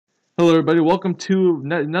Hello, everybody. Welcome to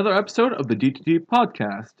another episode of the D2D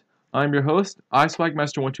Podcast. I'm your host,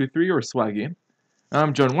 iSwagmaster123, or Swaggy. And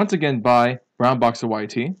I'm joined once again by Brown Boxer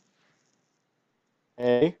YT.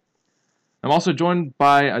 Hey. I'm also joined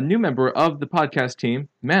by a new member of the podcast team,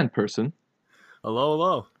 Man Person. Hello,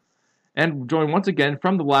 hello. And joined once again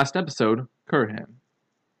from the last episode, Kurhan.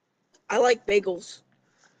 I like bagels.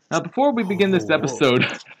 Now, before we begin this episode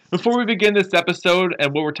and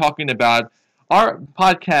what we're talking about, our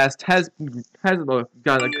podcast has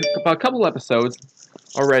got a couple episodes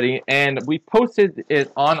already, and we posted it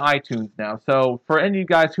on iTunes now. So for any of you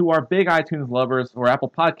guys who are big iTunes lovers or Apple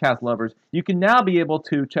Podcast lovers, you can now be able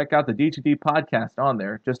to check out the D2D Podcast on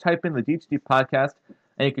there. Just type in the D2D Podcast,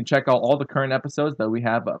 and you can check out all the current episodes that we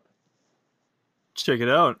have up. Check it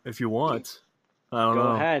out if you want. I don't know.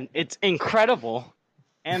 Go ahead. It's incredible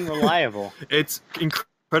and reliable. It's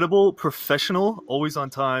incredible, professional, always on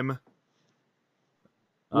time.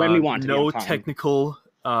 When we want to. No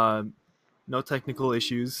technical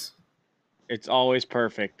issues. It's always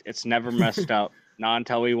perfect. It's never messed up. Not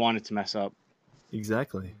until we want it to mess up.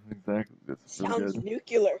 Exactly. That's so Sounds good.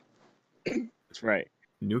 nuclear. That's right.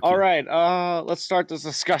 Nuki. All right. Let's start this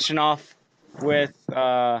discussion off with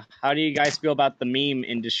how do you guys feel about the meme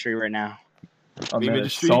industry right now? Oh, Meme man,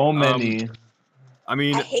 industry, so many. I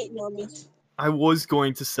mean, I hate normies. I was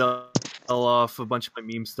going to sell off a bunch of my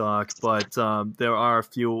meme stock, but there are a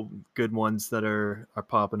few good ones that are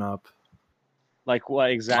popping up. Like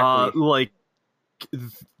what exactly? Like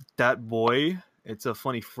that boy. It's a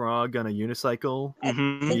funny frog on a unicycle.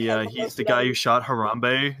 Mhm. He's the guy who shot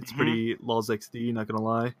Harambe. It's pretty lols XD, not gonna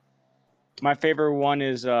lie. My favorite one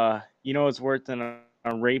is you know what's worse than a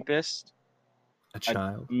rapist? A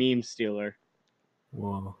child. A meme stealer.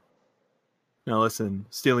 Whoa. Now listen,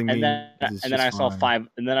 stealing And memes then is and then I just saw fine. five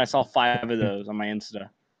and then I saw 5 of those on my Insta.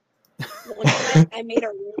 One time I made a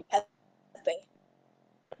room Pepe.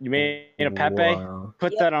 You made a Pepe? Wow.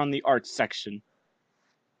 Put Yep. that on the art section.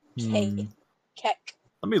 Hmm. Keck.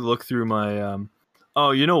 Let me look through my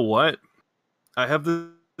Oh, you know what? I have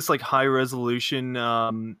this like high resolution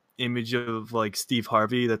image of like Steve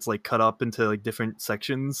Harvey that's like cut up into like different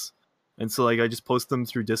sections. And so like I just post them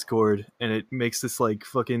through Discord and it makes this like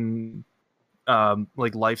fucking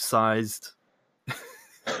like life-sized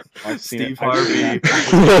Steve Harvey.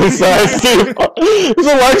 It's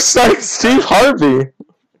a life-size Steve Harvey.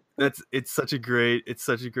 It's such a great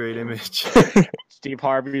image. Steve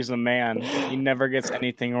Harvey's the man. He never gets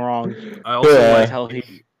anything wrong. I also Yeah. like Until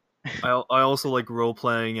he I also like role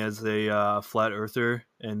playing as a flat earther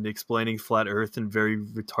and explaining flat Earth in very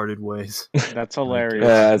retarded ways. that's hilarious.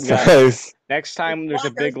 Yeah, it's Yeah. nice. Next time there's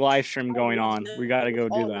a big live stream going on, we gotta go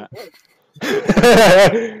do that.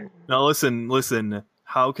 Now listen.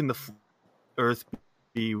 How can the Earth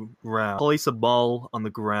be round? Place a ball on the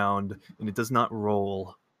ground and it does not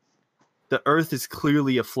roll. The Earth is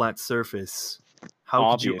clearly a flat surface.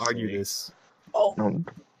 How could you argue Obviously. this? Oh,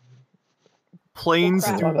 Planes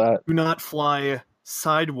Oh, crap. do not fly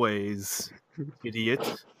sideways,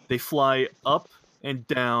 idiot. They fly up and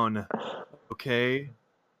down. Okay.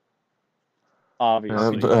 Obviously.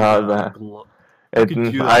 How could you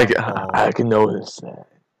do that, Paul? I can notice that.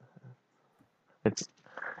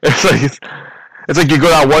 It's like you go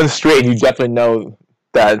down one street and you definitely know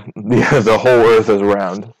that the whole Earth is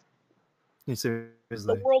round. Yeah, the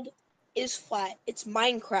seriously. world is flat. It's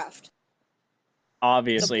Minecraft.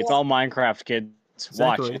 Obviously. It's all Minecraft, kids.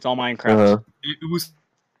 Watch. Exactly. It's all Minecraft. It was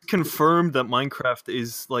confirmed that Minecraft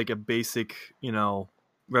is like a basic,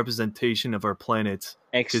 representation of our planet.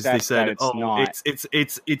 Because Except they said, that it's not.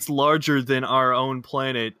 it's larger than our own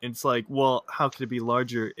planet. It's like, well, how could it be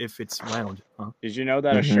larger if it's round? Huh? Did you know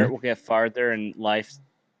that a Mhm. shirt will get farther in life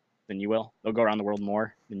than you will? They'll go around the world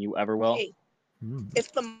more than you ever will. Hey, Hmm.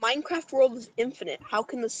 if the Minecraft world is infinite, how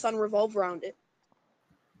can the sun revolve around it?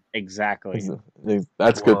 Exactly.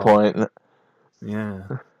 That's a good Whoa. point. Yeah,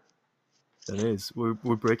 that is. We're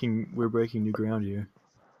breaking new ground here.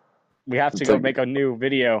 We have to It's go like- make a new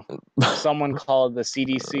video. Someone called the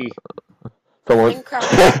CDC. Someone.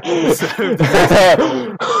 Minecraft.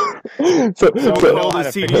 Someone called the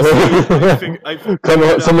CDC.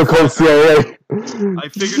 Someone called CIA. I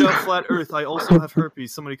figured out flat Earth. I also have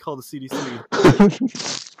herpes. Somebody called the CDC.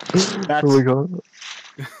 That's Oh my god.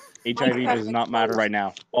 HIV does not matter right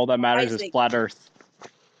now. All that matters is flat Earth.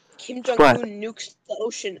 Kim Jong-un nukes the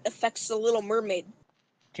ocean, affects the Little Mermaid.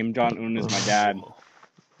 Kim Jong-un is my dad,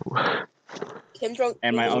 Kim Jong-un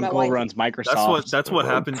and my is my uncle wife. runs Microsoft. That's what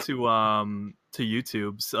happened to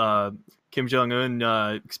YouTube's. Kim Jong Un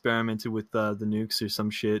experimented with the nukes or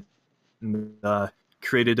some shit, and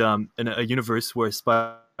created a universe where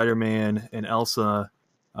Spider-Man and Elsa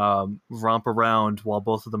romp around while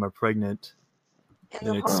both of them are pregnant. And And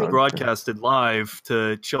they're it's humping. broadcasted live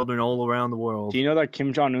to children all around the world. Do you know that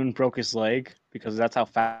Kim Jong-un broke his leg? Because that's how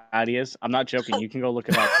fat he is. I'm not joking. You can go look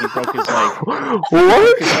it up. He broke his leg.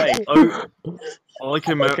 What? His leg. All I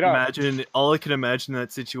can Look it up. imagine in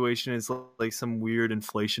that situation is like some weird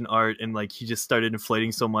inflation art, and like he just started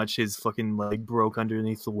inflating so much his fucking leg broke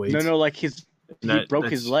underneath the weight. No, like he broke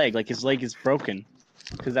his that's- leg. Like his leg is broken.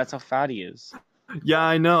 Because that's how fat he is. Yeah,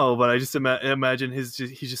 I know, but I just imagine he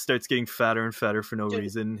just starts getting fatter and fatter for no Dude,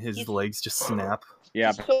 reason. His he's- legs just snap. Yeah,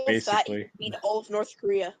 He's so fat, he basically. could beat all of North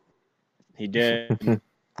Korea. He did.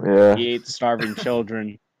 Yeah. He ate starving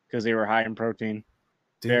children because they were high in protein.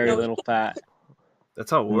 Dude, Very No. little fat. that's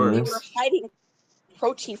how it They works. were hiding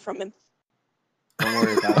protein from him. Don't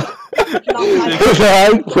worry about it. Not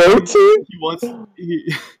hiding. Protein?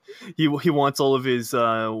 He wants all of his whey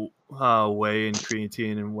and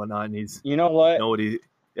creatine and whatnot, and You know what?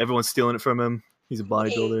 everyone's stealing it from him. He's a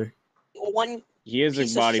bodybuilder. One He is a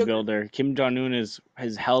piece of sugar. bodybuilder. Kim Jong-un is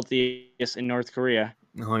healthiest in North Korea.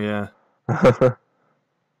 Oh yeah,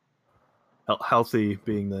 healthy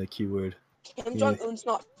being the key word. Kim Jong Un's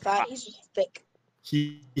not fat. He's just thick.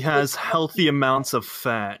 He has healthy amounts of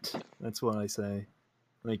fat. That's what I say.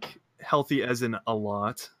 Like healthy as in a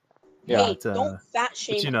lot. Yeah. Hey, But, don't fat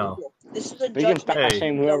shame you know. people. This is a We can judgment. fat Hey.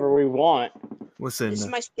 shame whoever we want. Listen, This is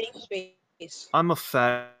my safe space. I'm a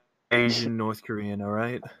fat Asian North Korean. All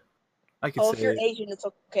right, I can Oh, if say you're it. Asian, it's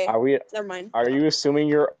okay. Are Never mind. you assuming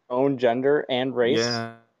your own gender and race?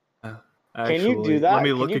 Yeah. Can you do actually. that? Let me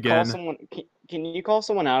Can look you again. Call someone, can you call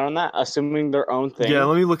someone out on that, assuming their own thing? Yeah,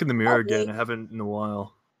 let me look in the mirror Probably. again. I haven't in a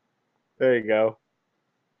while. There you go.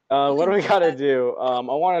 What do we gotta do? I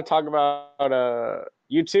want to talk about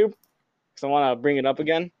YouTube because I want to bring it up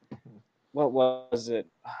again. What was it?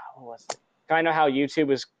 Kind of how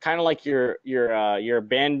YouTube is kind of like your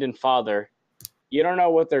abandoned father. You don't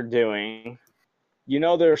know what they're doing. You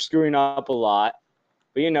know they're screwing up a lot,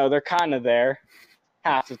 but you know they're kind of there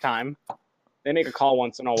half the time. They make a call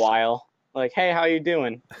once in a while, like, "Hey, how you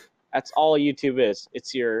doing?" That's all YouTube is.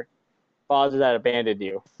 It's your father that abandoned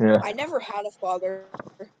you. Yeah. I never had a father.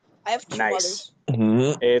 I have two Nice.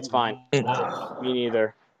 mothers. It's fine. Me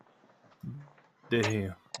neither.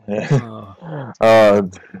 Damn. Uh,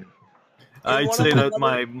 I'd one say of my that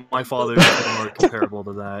mothers- my father is more comparable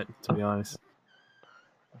to that, to be honest.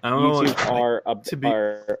 I don't know. YouTube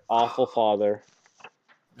are awful father.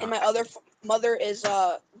 And my other mother is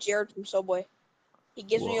Jared from Subway. He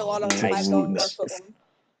gives me a lot of Nice. $5 football.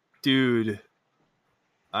 Dude,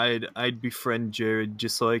 I'd befriend Jared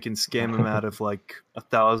just so I can scam him out of like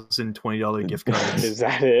 $1,020 gift cards. Is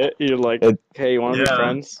that it? You're like, hey, you want to be Yeah.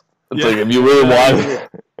 friends? It's Yeah. like if you really want,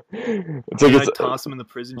 it's like And I'd it's toss him in the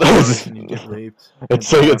prison yard and he'd get raped. it's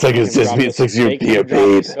just you be a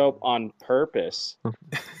babe. Soap on purpose.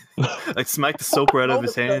 I'd smack the soap right out of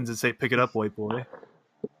his hands and say, "Pick it up, white boy.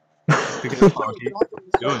 Pick it up, honky.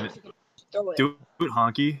 Do it. Throw it. Do it,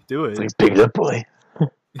 honky. Do It's it." like pick it up, boy.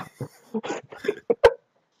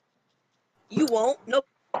 You won't. No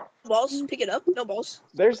balls. Pick it up. No balls.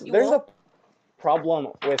 There's You a won't? problem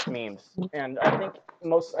with memes, and I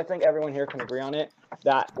think everyone here can agree on it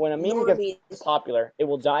that when a meme gets Normies. popular, it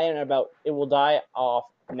will die off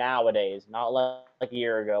nowadays, not like a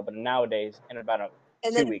year ago, but nowadays in about And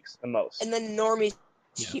 2 then weeks the most. and then normies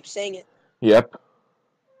Yeah. keep saying it. Yep.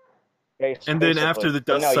 And then after the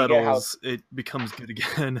But dust no, you get how- settles, it becomes good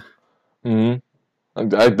again.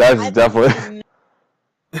 That's I- definitely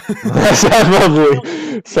that's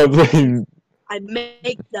definitely something. I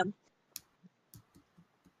make them.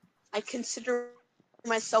 I consider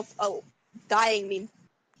myself a dying meme,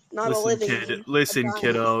 not a living meme. Listen, A dying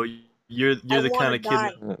kiddo. You're I the kind wanna of kid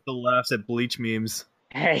die. that laughs at bleach memes.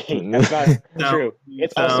 Hey, that's not No. true.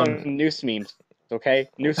 It's also Um, noose memes. Okay,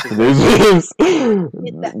 nooses. These memes.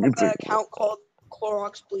 meme. That have an account called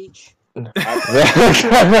Clorox Bleach.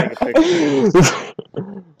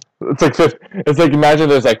 It's like imagine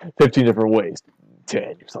there's like 15 different ways to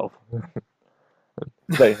end yourself.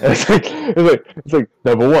 It's like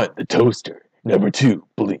number 1, the toaster. Number 2,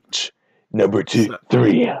 bleach. Number 2,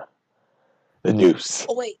 3, the noose.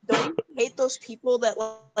 Oh wait, don't you hate those people that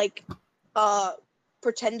like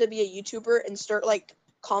pretend to be a YouTuber and start like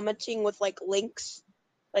commenting with like links?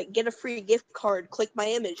 Like, get a free gift card, click my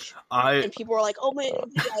image. And people are like, oh man,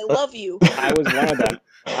 I love you. I was one of them.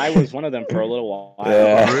 I was one of them for a little while.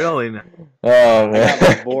 Yeah. Really? Oh I man.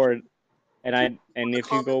 got bored, and if you go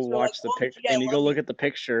comments were watch like, the "Oh, picture yeah, I and you go love look you." at the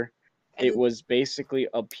picture, And it was basically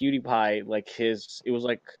a PewDiePie, like it was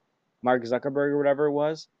like Mark Zuckerberg or whatever it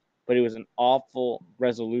was, but it was an awful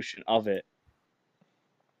resolution of it.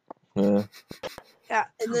 Yeah. Yeah,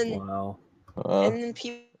 and then Wow. and then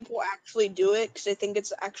people actually do it because they think it's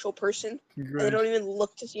the actual person, and they don't even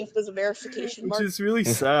look to see if there's a verification mark. Which is really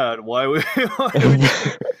sad. Why would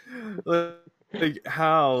like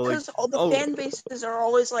how? Because all the fan bases are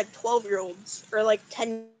always like 12-year-olds or like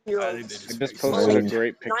 10-year-olds. I just posted a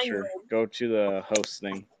great picture. Go to the host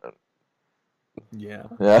thing. Yeah.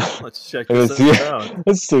 Yeah. Let's check this out.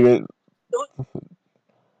 Let's do it.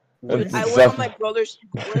 Dude, I went on my brother's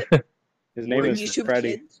tablet. His name is YouTube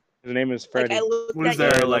Freddy. Kids. His name is Freddy. Like, What is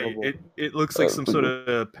that? Like it looks like some sort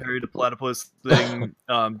of Perry the Platypus thing,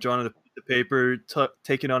 drawn on the paper,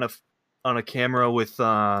 taken on a camera with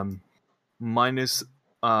minus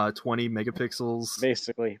 20 megapixels,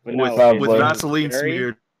 basically, but with Vaseline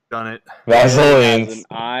smeared on it. Vaseline. It has an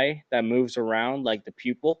eye that moves around like the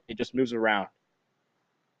pupil. It just moves around.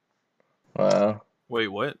 Wow. Wait,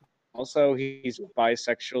 what? Also, he's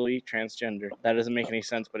bisexually transgender. That doesn't make any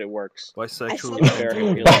sense, but it works.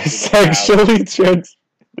 Bisexually Bisexually trans.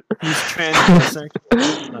 He's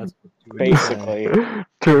transsexual. Basically.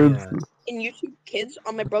 Turns. In YouTube Kids,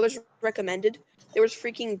 on my brother's recommended, there was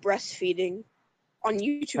freaking breastfeeding on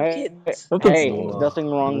YouTube Kids. Hey, nothing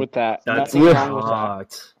wrong with that. That's nothing wrong with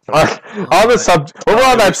that. On the subject, we're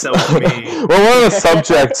on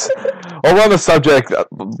the subject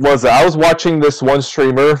was I was watching this one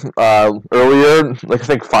streamer earlier, like I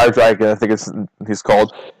think Fire Dragon, I think he's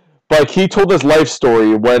called, but he told his life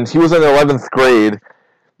story when he was in 11th grade.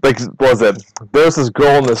 Like, what was it? There was this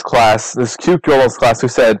girl in this class, this cute girl in this class, who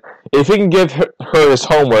said if he can give her his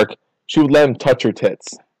homework, she would let him touch her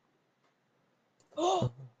tits.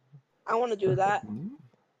 I want to do that.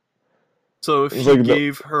 So if he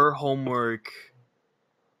gave her homework,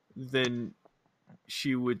 then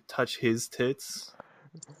she would touch his tits?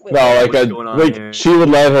 Wait, no, she would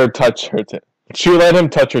let her touch her tits. She would let him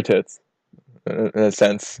touch her tits, in a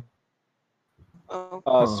sense.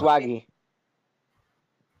 Swaggy.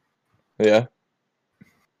 Yeah.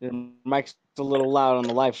 Your mic's a little loud on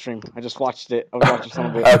the live stream. I just watched it. I was watching some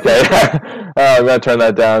of it. Okay. I'm gonna turn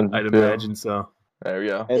that down. I'd imagine so. There we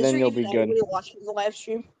go. And then you'll be good. Watching the live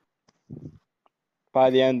stream. By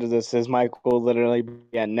the end of this, his mic will literally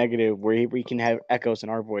be at negative, where we can have echoes in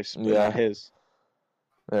our voice, but not his.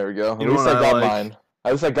 There we go. At least I got mine.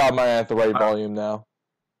 At least I got mine at the right volume now.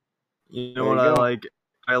 You know what I like?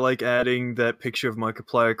 I like adding that picture of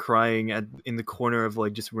Markiplier crying in the corner of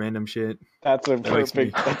like just random shit. That's a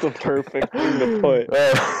perfect thing to put.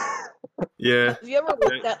 Yeah. Have you ever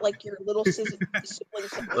looked at like your little siblings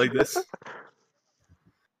like this?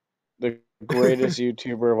 The greatest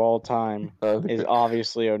YouTuber of all time is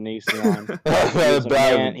obviously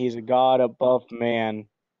Onision. He's a god above man.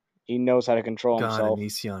 He knows how to control himself.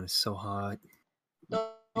 Onision is so hot.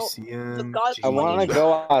 You see him? I want to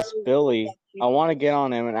go ask Billy. I want to get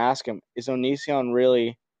on him and ask him, is Onision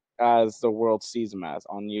really as the world sees him as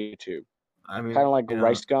on YouTube? I mean, kind of like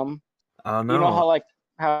Rice Gum. I don't know. You know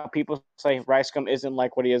how people say Rice Gum isn't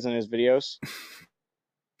like what he is in his videos?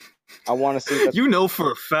 I want to see that. You know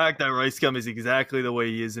for a fact that Rice Gum is exactly the way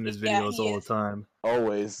he is in his videos all the time.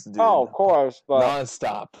 Always, dude. Oh, of course, but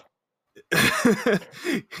non-stop.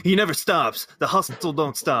 He never stops. The hustle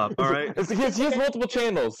don't stop. All right. It's because he has multiple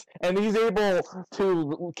channels, and he's able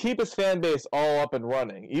to keep his fan base all up and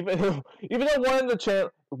running. Even though one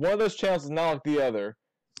of those channels is not like the other.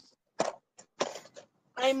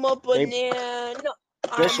 I'm a banana.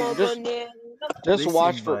 Just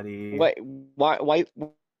watch for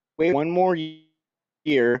wait one more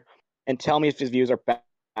year and tell me if his views are back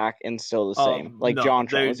and still the same. Like no,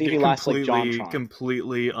 JonTron. Let's see if he lasts like JonTron.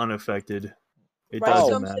 Completely unaffected. It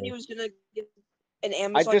doesn't matter. He was gonna give an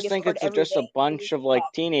Amazon I just think it's just a bunch of like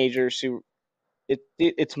teenagers who.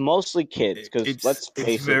 It's mostly kids because let's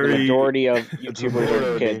face it, the majority of YouTubers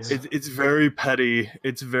are kids. It's very petty.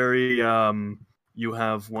 It's very you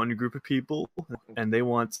have one group of people and they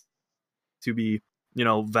want to be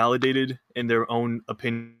validated in their own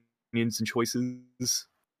opinions and choices.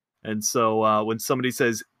 And so when somebody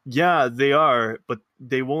says, yeah, they are, but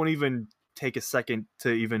they won't even take a second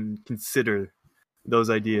to even consider those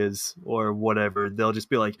ideas or whatever. They'll just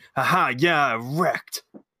be like, haha, yeah, wrecked.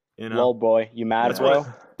 Lol boy, you mad, bro?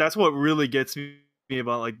 That's what really gets me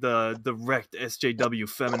about like the wrecked SJW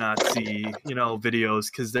feminazi,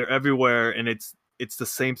 videos, because they're everywhere and it's the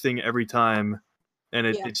same thing every time. And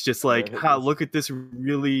it's just like, look at this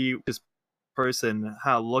person.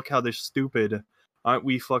 Look how they're stupid. Aren't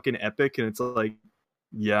we fucking epic? And it's like,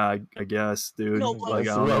 yeah, I guess, dude. No, like,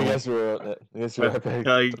 I guess we're epic.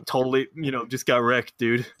 I totally, just got wrecked,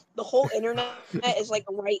 dude. The whole internet is like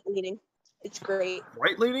right leaning. It's great.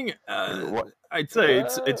 Right leaning? I'd say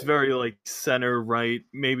it's very like center right,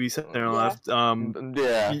 maybe center left.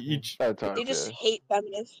 Yeah, They just hate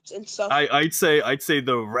feminists and stuff. I'd say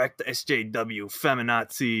the wrecked SJW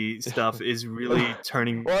feminazi stuff is really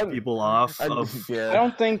turning people off. I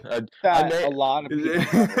don't think that a lot of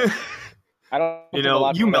people. I don't. You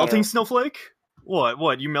know, you melting snowflake?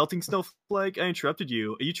 What? You melting snowflake? I interrupted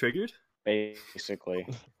you. Are you triggered? Basically.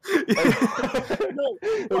 No,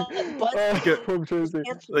 but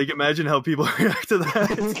like, imagine how people react to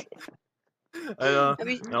that. I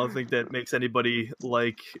don't think that makes anybody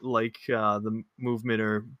like the movement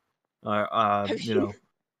or you know,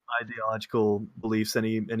 ideological beliefs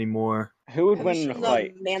anymore. Who would win in a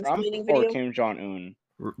fight, Trump or video? Kim Jong-un?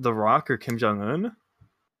 The Rock or Kim Jong-un?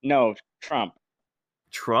 No, Trump.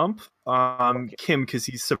 Okay. Kim, because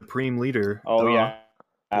he's supreme leader. Oh yeah.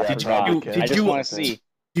 I just want to see.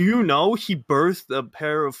 Do you know he birthed a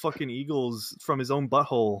pair of fucking eagles from his own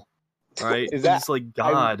butthole? Right? He's like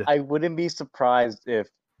God. I wouldn't be surprised if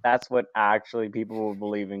that's what actually people were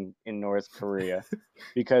believing in North Korea,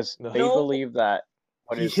 because they believe that.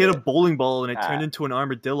 He hit a bowling ball and it turned into an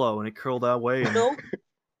armadillo and it curled that way. No,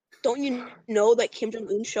 don't you know that Kim Jong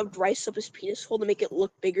Un shoved rice up his penis hole to make it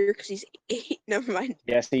look bigger because he's 8? Never mind.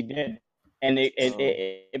 Yes, he did. And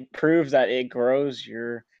it proves that it grows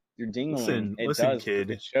your dingling. Listen, kid.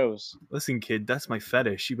 It shows. Listen, kid. That's my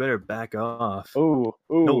fetish. You better back off. Ooh.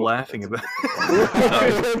 No laughing about it.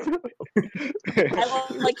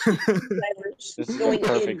 I like this is the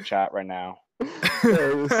perfect chat right now.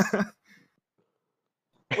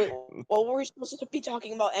 Wait, what were we supposed to be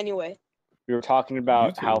talking about anyway? We were talking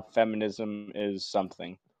about how feminism is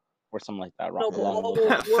something. Or something like that.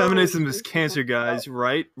 Feminism is cancer, guys,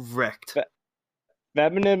 right? Wrecked.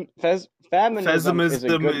 Feminism is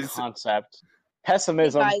a good concept.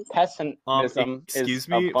 Pessimism excuse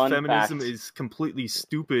me, feminism is completely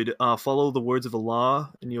stupid. Follow the words of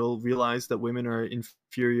Allah, and you'll realize that women are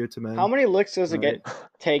inferior to men. How many licks does it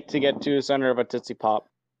take to get to the center of a Tootsie Pop?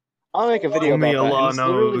 I'll make a video Only about Allah that. It's knows.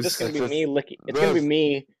 literally just going to be me licking. It's going to be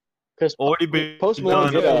me. Because Post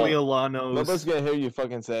Malone only Allah knows. Nobody's gonna hear you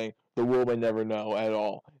fucking saying the world may never know at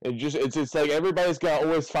all. It's like everybody's gotta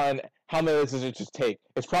always find how many licks does it just take.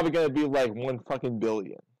 It's probably gonna be like 1 fucking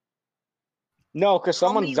billion. No, because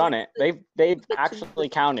someone's done it. They've actually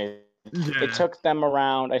counted. Yeah. It took them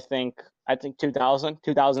around I think 2,000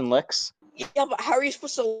 licks. Yeah, but how are you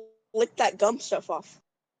supposed to lick that gum stuff off?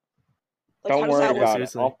 Like, Don't worry about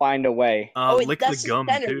it. I'll find a way. Lick the gum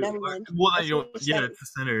center, too. never mind. Well, it's the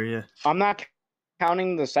center. Yeah. I'm not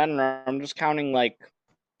counting the center. I'm just counting like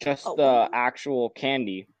just the actual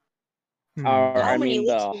candy. Or I mean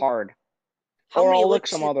the hard. Or I'll lick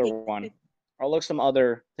some other one. I'll look some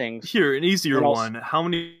other things. Here, an easier one. How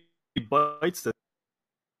many bites?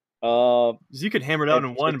 You could hammer it out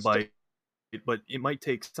in one bite, but it might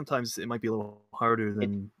take. Sometimes it might be a little harder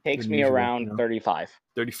than. It takes than me usual, around 35.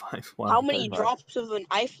 35. Wow. How many 35. drops of an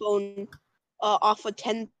iPhone off a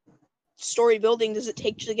 10-story building does it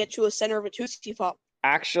take to get to a center of a Tootsie Pop?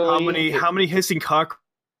 Actually, how many hissing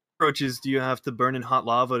cockroaches do you have to burn in hot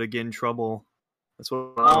lava to get in trouble? That's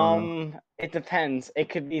what. It depends. It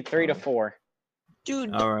could be 3 to 4.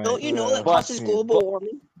 Dude, don't you know that causes global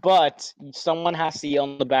warming? But someone has to yell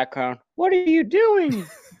in the background, "What are you doing?"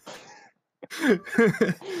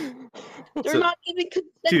 They're not even consent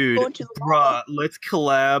Dude, to the bruh, let's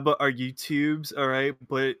collab our YouTubes, alright?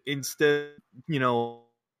 But instead, we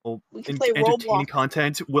can play entertaining Roblox.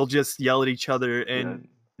 content, we'll just yell at each other and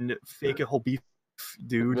fake a whole beef,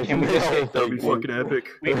 dude. Can we just that'd be fucking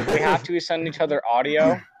epic. We have to send each other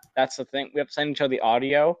audio. That's the thing. We have to send each other the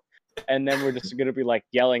audio, and then we're just gonna be like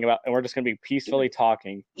yelling about, and we're just gonna be peacefully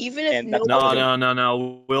talking. Even if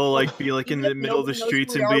no, we'll like be like in the middle of the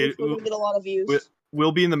streets and get a lot of views.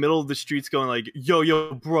 We'll be in the middle of the streets going like,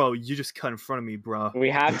 yo, bro, you just cut in front of me, bro. We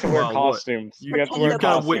have to wear costumes. You have to wear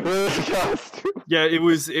costumes. Yeah,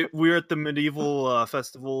 we were at the medieval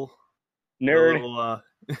festival. Nerd.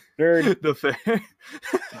 Nerd. The fair.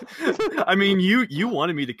 I mean, you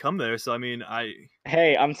wanted me to come there, so I mean,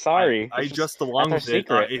 Hey, I'm sorry. I dressed along with it.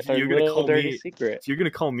 If you're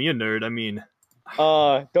gonna call me a nerd, I mean.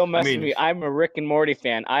 Don't mess with me. I'm a Rick and Morty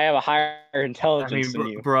fan. I have a higher intelligence than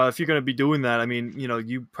you. Bro, if you're gonna be doing that, I mean,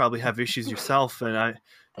 you probably have issues yourself, and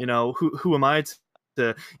who am I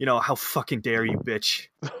to, how fucking dare you, bitch?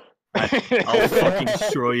 I'll fucking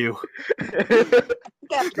destroy you.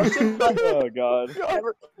 Oh God.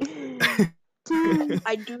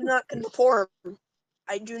 I do not conform.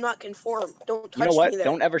 I do not conform. Don't touch You know what? me there.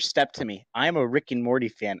 Don't ever step to me. I am a Rick and Morty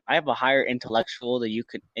fan. I have a higher intellect that you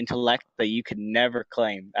could never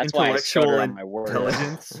claim. That's why I stutter on my words.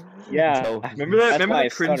 Intelligence. Yeah. Remember that? That's Remember why I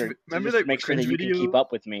that cringe? stuttered. Remember Just that make sure cringe that you video? can keep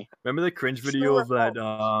up with me. Remember that cringe video of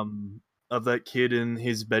that kid in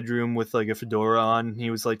his bedroom with like a fedora on?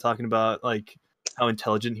 He was like talking about like how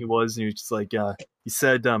intelligent he was, and he was just like, he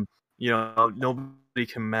said, nobody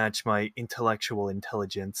can match my intellectual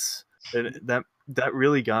intelligence. That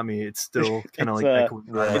really got me. It's still kind of like echoing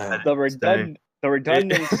the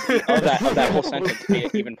redundancy of that whole sentence made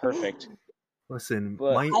it even perfect. Listen,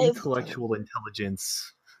 But my intellectual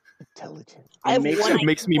intelligence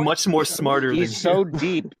makes me point. much more smarter than He's so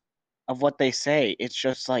deep of what they say. It's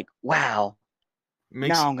just like, wow.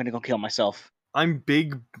 Now I'm gonna go kill myself. I'm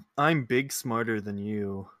big smarter than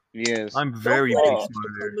you. Yes. I'm very big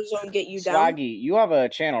smarter. Get you down. Swaggy, you have a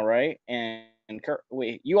channel, right? And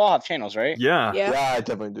wait, you all have channels, right? Yeah. Yeah, I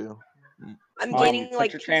definitely do. I'm gaining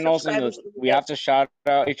like 2 channels, and we have to shout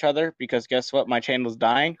out each other because guess what? My channel's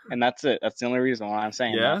dying, and that's it. That's the only reason why I'm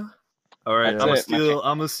saying that. All right, I'm gonna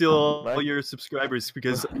steal all your subscribers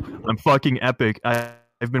because I'm fucking epic.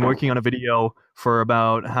 I've been working on a video for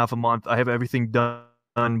about half a month. I have everything done,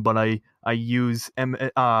 but I use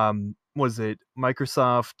Microsoft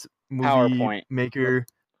Movie PowerPoint Maker.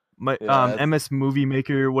 MS Movie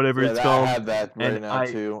Maker, whatever it's called. I have that right now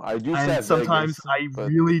too. I do. And sometimes I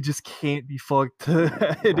really just can't be fucked to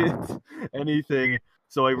edit anything.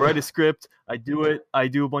 So I write a script, I do it, I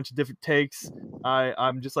do a bunch of different takes.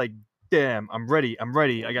 I'm just like, damn, I'm ready.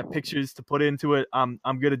 I got pictures to put into it. I'm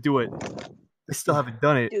gonna do it. I still haven't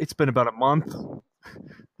done it. It's been about a month.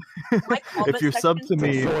 If you're sub to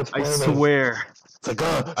me, I swear.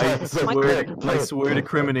 I swear to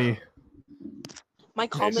criminy. My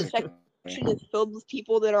comment section is filled with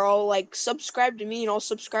people that are all like, subscribe to me and I'll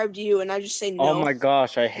subscribe to you, and I just say no. Oh my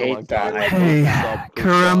gosh, I hate that. Hey,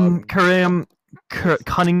 Karam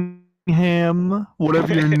Cunningham,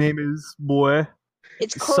 whatever your name is, boy.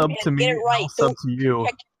 It's sub to me, get it right. I'll sub to you.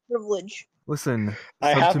 Privilege. Listen,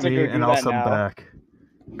 I have sub to to me go and do I'll that sub now. back.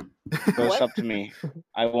 Go sub to me.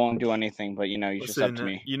 I won't do anything, but you should sub to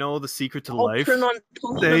me. You know the secret to I'll life? turn on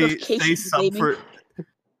post notifications, sub baby. for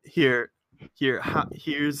here's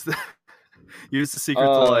the secret to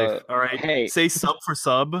life. All right, hey. Say sub for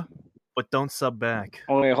sub, but don't sub back.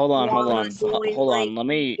 Oh wait, hold on. Let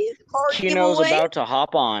me. Kino's about to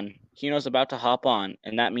hop on.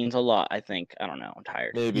 And that means a lot. I think. I don't know. I'm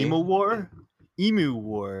tired. Maybe. Emu War. Emu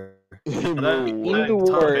War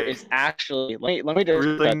is actually. Let me just.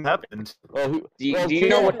 Really happened. Do you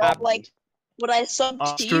know what happened? Like, what I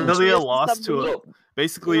subbed to you. Australia lost to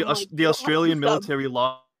basically the Australian military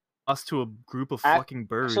lost to a group of fucking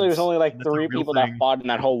birds. Actually, it was only like 3 people that fought in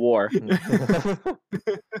that whole war.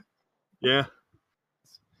 Yeah.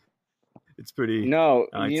 It's pretty. No,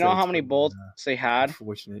 you know how many bullets they had?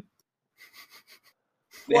 Unfortunate.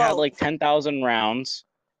 They had like 10,000 rounds,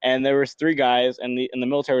 and there was 3 guys, and the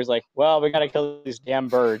military was like, "Well, we gotta kill these damn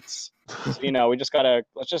birds. So, we just gotta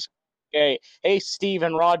hey, Steve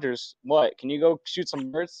and Rogers, what? Can you go shoot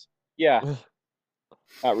some birds?" Yeah.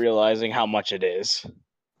 Not realizing how much it is.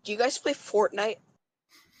 Do you guys play Fortnite?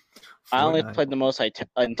 I only played the most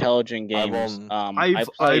intelligent games.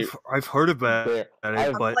 I've heard about it,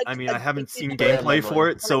 but I mean I haven't seen gameplay for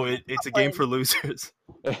it, so it's a game for losers,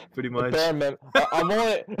 pretty much. I've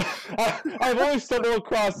only stumbled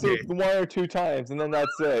across it 1 or 2 times, and then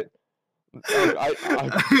that's it. I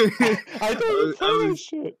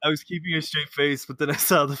was keeping a straight face, but then I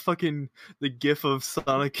saw the gif of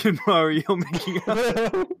Sonic and Mario making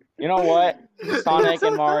out. You know what? Sonic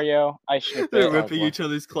and Mario, I should. They're ripping each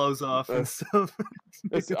other's clothes off and stuff.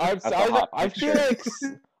 I feel like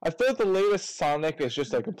the latest Sonic is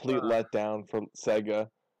just a complete letdown for Sega.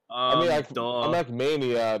 I mean, like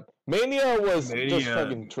Mania. Mania was just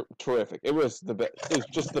fucking terrific. It was the best. It was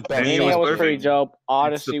just the best. Mania was pretty dope.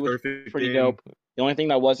 Odyssey was pretty dope. The only thing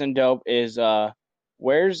that wasn't dope is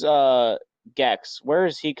where's Gex? Where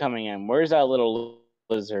is he coming in? Where's that little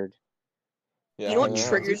lizard? Yeah, you know what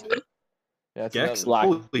triggers me? Yeah, Gex?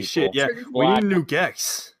 Holy shit! Yeah, we need a new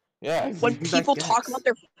Gex. Yeah. When people talk about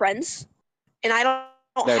their friends, and I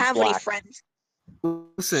don't have any friends.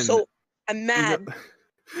 Listen. So I'm mad.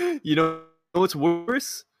 You know what's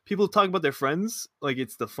worse? People talk about their friends like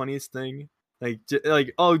it's the funniest thing. Like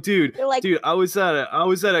oh dude, I was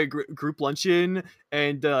at a group luncheon,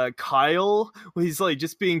 and Kyle, he's like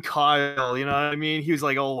just being Kyle, you know what I mean? He was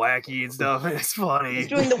like all wacky and stuff, and it's funny. He's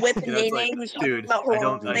doing the whip and Nene, who's talking about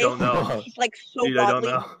Harambe. I don't know. He's like so dude, godly.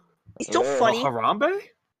 I don't know. He's so funny. Harambe?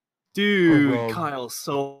 Dude, Kyle's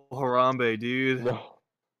so Harambe, dude. No.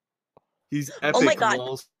 He's Oh my epic God.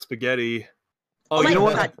 wall spaghetti. Oh Oh, my you know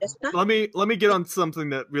what? God, Jessica? Let me get on something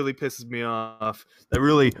that really pisses me off. That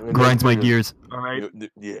really grinds my gears. All right.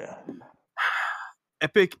 Yeah.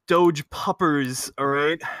 Epic Doge puppers. All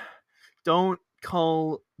right. Don't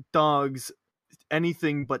call dogs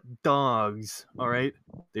anything but dogs. All right.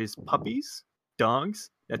 There's puppies, dogs.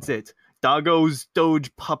 That's it. Doggos,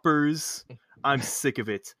 Doge puppers. I'm sick of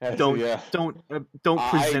it. Don't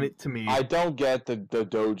present it to me. I don't get the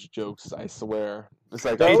Doge jokes. I swear. It's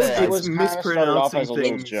like Doge okay, was kind of started off as a little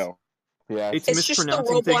things. joke. Yeah. It's It's just the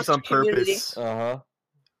mispronouncing things Roblox on community. purpose.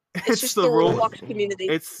 It's just the Roblox community.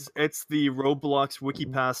 It's the Roblox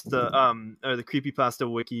Wikipasta or the Creepypasta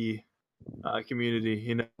Wiki community.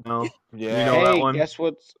 You know. Yeah. You know Hey, that one? guess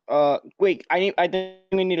what's wait, I think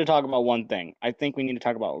we need to talk about one thing. I think we need to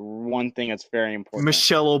talk about one thing that's very important.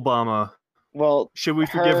 Michelle Obama. Well, Should we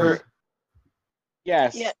forgive her?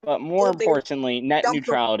 Yes, Yeah. but more Well, they importantly, net dumped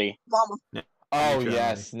neutrality. Obama. Oh Neutrality.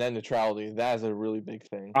 yes, net neutrality. That is a really big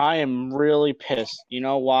thing. I am really pissed. You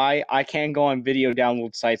know why? I can't go on video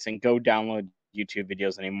download sites and go download YouTube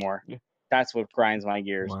videos anymore. That's what grinds my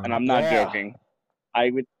gears, Wow. and I'm not Yeah. joking.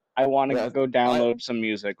 I want to go download some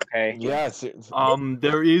music. Okay. Yes.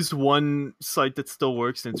 There is one site that still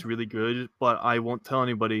works and it's really good, but I won't tell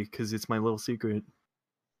anybody because it's my little secret.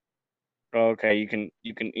 Okay, you can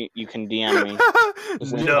DM me.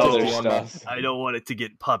 No, other stuff. I don't want it to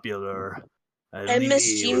get popular.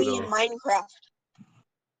 MSG in Minecraft.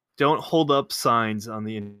 Don't hold up signs on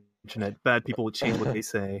the internet. Bad people will change what they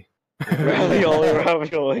say.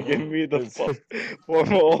 Ravioli, give me the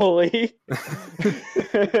formoli.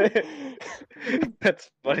 That's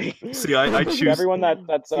funny. See, I choose Everyone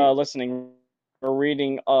that's listening, we're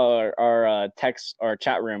reading our text, our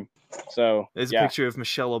chat room. So there's yeah. a picture of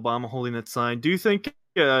Michelle Obama holding that sign. Do you think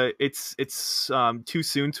it's too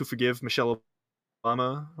soon to forgive Michelle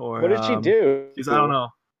Obama? Or What did she do? Because I don't know.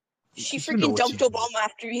 She You know freaking what dumped she did. Obama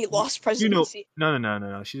after he lost presidency.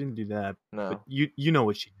 No. She didn't do that. No. But you know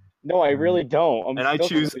what she did. No, I really don't. And I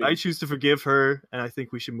choose to forgive her, and I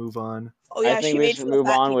think we should move on. Oh yeah, I think she we made should fun of move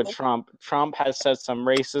fat on with people. Trump. Trump has said some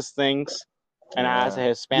racist things, and as a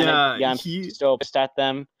Hispanic, Yeah, I'm still pissed at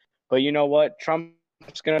them. But you know what?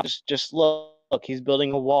 Trump's gonna just look. He's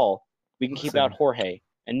building a wall. We can keep out Jorge,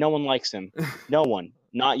 and no one likes him. No one.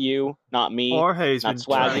 Not you. Not me. Jorge's not been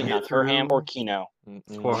trying Swaggy. to Not get through. Turham or Kino.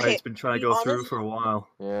 Jorge's been trying to go through for a while.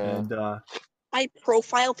 Yeah. And My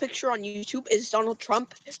profile picture on YouTube is Donald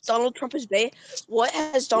Trump. Donald Trump is gay. What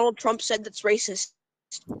has Donald Trump said that's racist?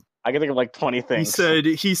 I can think of like 20 things.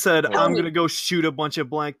 he said, Tell I'm me. gonna go shoot a bunch of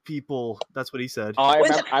black people. That's what he said. Oh,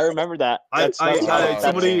 I remember that.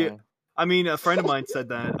 I mean, a friend of mine said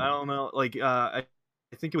that. I don't know. Like, I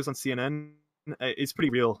think it was on CNN. It's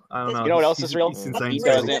pretty real. I don't know. You know what else is real? He's insane. He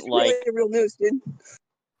That's doesn't really like real news, dude.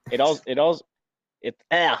 it's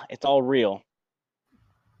all real.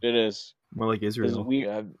 It is. More like Israel. We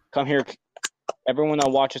come here. Everyone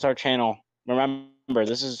that watches our channel, remember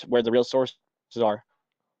this is where the real sources are.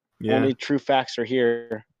 Yeah. Only true facts are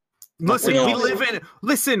here. Listen, Real.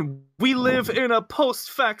 we live in a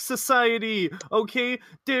post-fact society. Okay,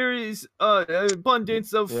 there is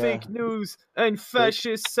abundance of fake news and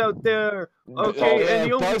fascists out there. Okay, and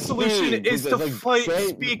the only solution is to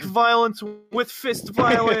speak violence with fist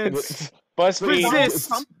violence. BuzzFeed.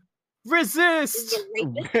 Resist. Resist.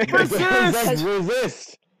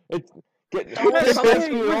 Resist.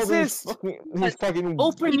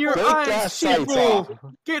 Open your eyes, people.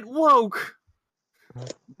 Get woke.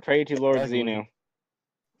 Pray to Lord Zenu.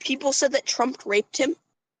 People said that Trump raped him,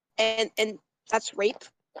 and that's rape.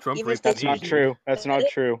 Trump Even raped if they That's not true. That's not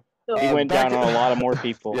true. So, He went down on a lot of more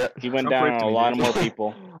people. Yeah. He went Trump down raped on a me, lot of dude. more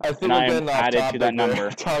people. I think And we're I am getting off added to topic that there.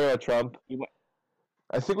 number. Talking about Trump.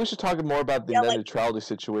 I think we should talk more about the Yeah, net like- neutrality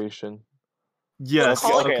situation. Yes.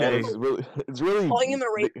 Okay, Okay. It's really Calling him a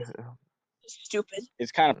rapist is stupid.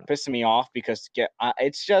 It's kind of pissing me off because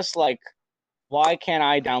it's just like, why can't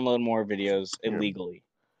I download more videos illegally?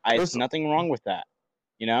 There's nothing wrong with that,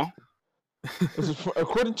 you know?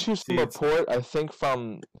 According to some report, I think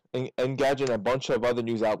from Engadget and a bunch of other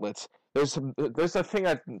news outlets, there's a thing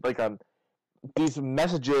that these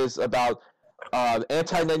messages about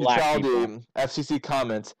anti-net neutrality FCC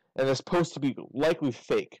comments, and they're supposed to be likely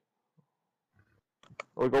fake.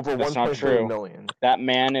 Like over That's not 1.3 true. million. That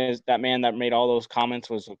man that made all those comments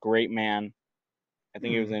was a great man. I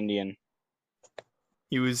think he was Indian.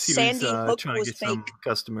 He was Sandy Hook trying to was get some fake.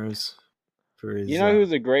 customers for his. You know who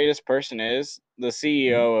the greatest person is? The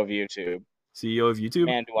CEO of YouTube. CEO of YouTube?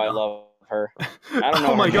 Man, do I love her. I don't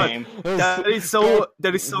know Oh my her god, name. that is so.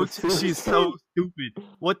 She's so stupid.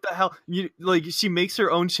 What the hell? Like she makes her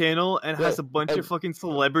own channel and has a bunch of fucking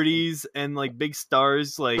celebrities and like big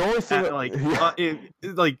stars like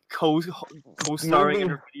co-starring in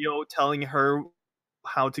her video, telling her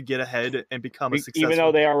how to get ahead and become a successful. Even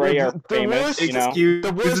though they already are famous, you know.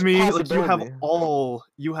 Excuse me, like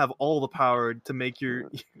you have all the power to make your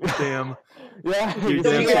damn. Your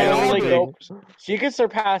damn channel. She could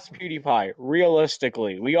surpass PewDiePie.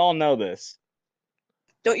 Realistically, we all know this.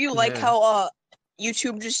 Don't you like how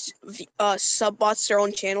YouTube just subbots their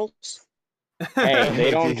own channels? Hey, they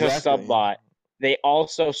don't just subbot. They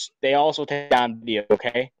also take down video.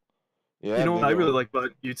 Okay. Yeah, you know what I really like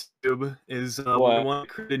about YouTube is when you want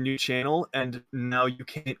to create a new channel and now you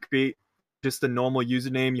can't create just a normal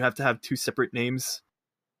username. You have to have 2 separate names.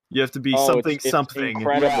 You have to be something. It's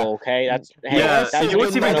incredible, okay? That's you know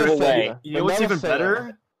what's even better? You know what's even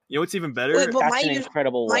better? Wait, but that's an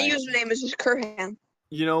incredible my way. username is just Kurham.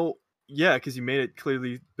 You know, yeah, because you made it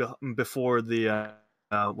clearly before the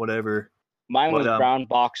whatever. Mine was brown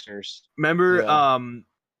boxers. Remember,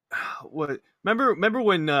 Remember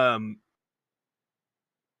when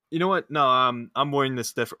you know what? No, I'm wearing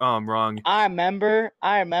this different. Oh, I'm wrong. I remember.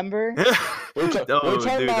 We're talking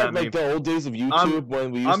about like the old days of YouTube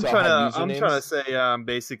when we used to have usernames. I'm trying to say,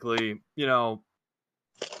 basically, you know,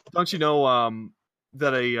 don't you know,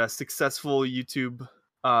 that a successful YouTube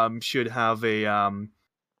should have a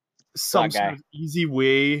some sort of easy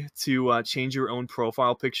way to change your own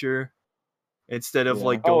profile picture instead of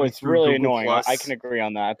like going it's through really Google annoying. Plus. I can agree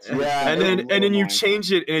on that. Yeah, and then you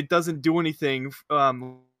change it and it doesn't do anything.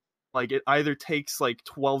 Like it either takes like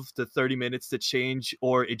 12 to 30 minutes to change,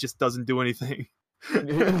 or it just doesn't do anything.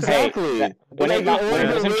 Exactly. When it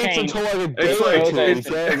doesn't change,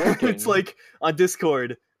 it's like on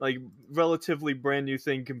Discord, like relatively brand new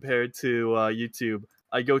thing compared to YouTube.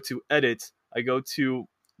 I go to edit, I go to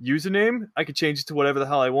username, I can change it to whatever the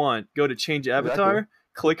hell I want. Go to change avatar,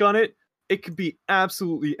 click on it. It could be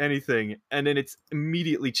absolutely anything, and then it's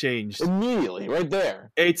immediately changed. Immediately, right there.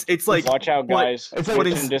 It's like watch out, guys. But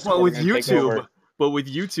with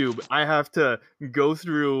YouTube, I have to go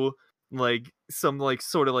through like some like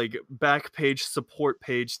sort of like back page support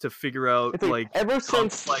page to figure out like ever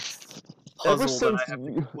since I have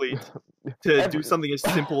to complete to do something as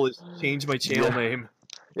simple as change my channel name.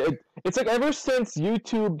 It's like ever since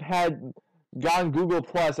YouTube had gone Google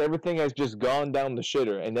Plus, everything has just gone down the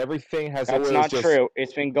shitter, and everything has. That's not true.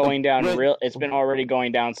 It's been going down It's been already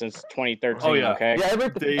going down since 2013. Oh, yeah. Okay. Yeah,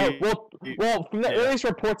 everything. Well, from the earliest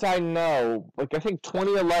reports I know, like I think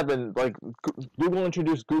 2011, like Google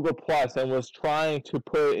introduced Google Plus and was trying to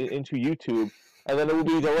put it into YouTube, and then it would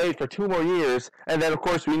be delayed for 2 more years, and then of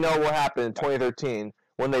course we know what happened in 2013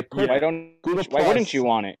 when they put Google Plus. Why wouldn't you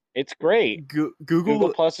want it? It's great.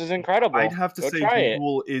 Google Plus is incredible. I'd have to say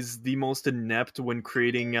Google is the most inept when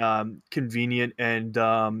creating convenient and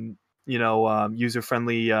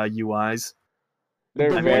user-friendly UIs.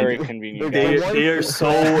 They're very convenient. They are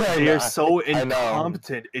so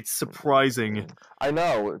incompetent. It's surprising. I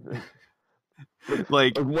know.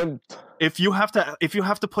 Like if you have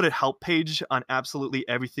to put a help page on absolutely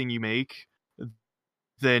everything you make,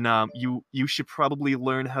 then you should probably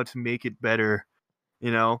learn how to make it better. You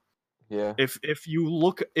know, yeah. If you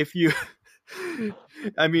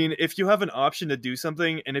have an option to do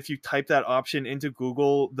something, and if you type that option into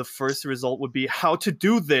Google, the first result would be how to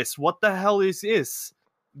do this. What the hell is this?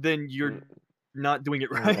 Then you're not doing it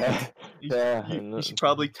right. You should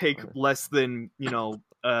probably take less than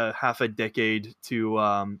half a decade to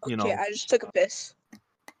Okay, I just took a piss.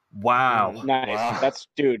 Wow. Nice. Wow. That's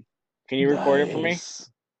dude. Can you record it for me?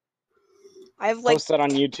 I have like post that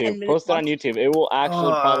on YouTube. Post that on YouTube. It will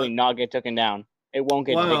actually probably not get taken down. It won't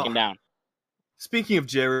get taken down. Speaking of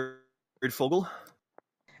Jared Fogle.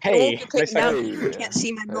 Hey, you can't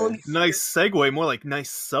see my millimeters. Nice segue, more like nice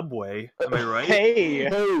subway. Am I right? Hey,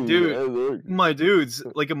 dude, my dudes.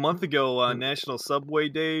 Like a month ago, National Subway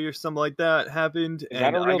Day or something like that happened. Is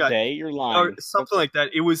that a real day? You're lying. Or something like that.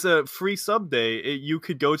 It was a free sub day. You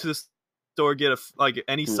could go to the store, get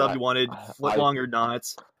any sub you wanted, footlong or not,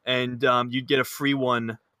 and you'd get a free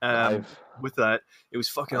one with that. It was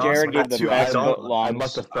fucking awesome. Jared gave the best footlongs. I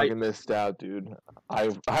must have fucking missed out, dude. I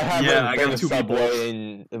haven't been to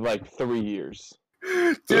Subway in like 3 years.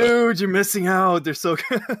 Dude, you're missing out. They're so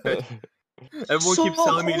good. Everyone keeps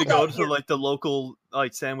telling me to go to like the local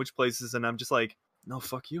like sandwich places, and I'm just like, no,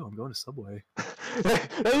 fuck you. I'm going to Subway. That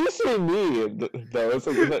used to be me, though. It's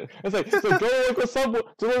like go to local Subway.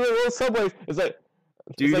 To local Subway. It's like,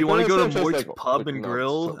 dude, you want to go to Mort's Pub and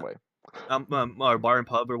Grill? Or bar and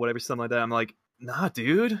pub or whatever, something like that. I'm like, Nah,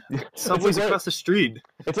 dude. Subway's across the street.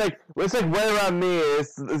 It's like right around me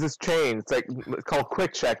is this chain. It's called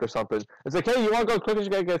Quick Check or something. It's like, hey, you want to go to Quick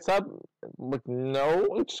Check and get sub? I'm like,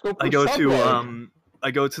 no, just go. I go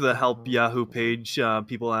to the Help Yahoo page.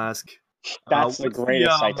 People ask. That's the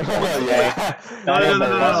greatest site to go on.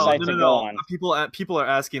 No. People are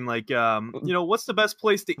asking like, what's the best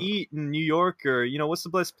place to eat in New York, or what's the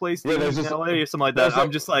best place to eat in LA or something like that.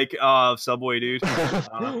 I'm just like, Subway, dude.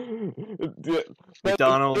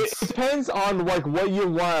 McDonald's. It depends on like what you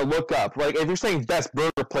want to look up. Like if you're saying best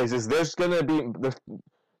burger places, there's gonna be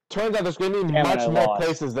turns out there's gonna be much more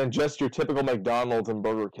places than just your typical McDonald's and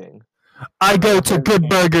Burger King. I go to Good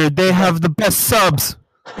Burger. They have the best subs.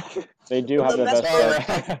 They do have the best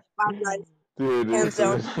burger. Dude, hands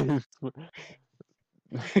down.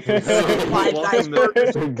 You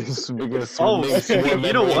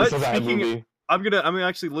know what? I'm gonna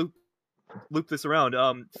actually loop this around.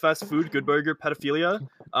 Fast food, Good Burger, pedophilia.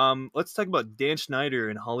 Let's talk about Dan Schneider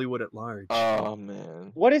and Hollywood at large. Oh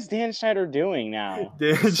man, what is Dan Schneider doing now?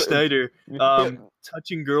 Dan Schneider,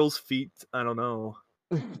 touching girls' feet. I don't know.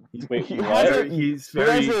 He's very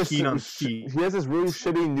keen on feet. He has this really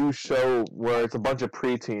shitty new show where it's a bunch of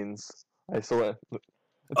preteens. Wow,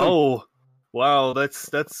 that's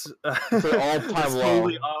all-time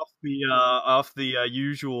totally off the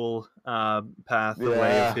usual path the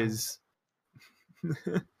way of his.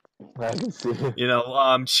 I can see.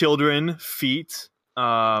 Children, feet.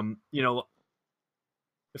 Family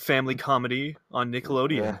comedy on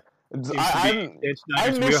Nickelodeon. Yeah. I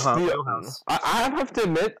have to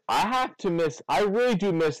admit, I really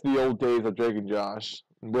do miss the old days of Drake and Josh,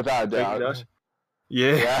 without a doubt.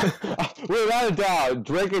 Yeah. Without a doubt,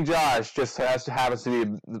 Drake and Josh just happens to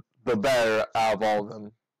be the better out of all of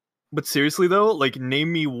them. But seriously though, like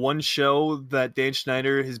name me one show that Dan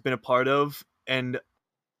Schneider has been a part of, and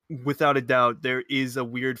without a doubt, there is a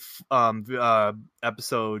weird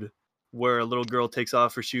episode where a little girl takes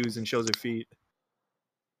off her shoes and shows her feet.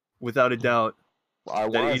 Without a doubt,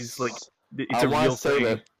 it's a real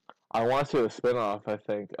thing. I want to see a spinoff, I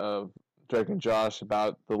think, of Drake and Josh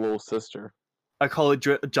about the little sister. I call it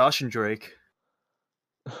Josh and Drake.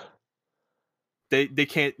 They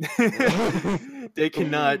can't. they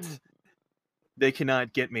cannot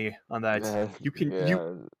get me on that.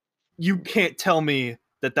 You can't tell me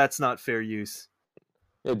that that's not fair use.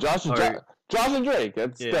 Yeah, Josh and Drake.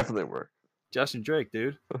 That's definitely work. Josh and Drake,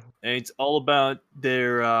 dude. And it's all about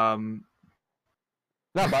their No,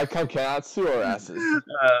 but I cannot sue our asses.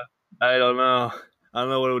 I don't know. I don't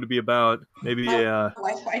know what it would be about. Maybe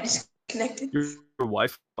Wi-Fi disconnected. Your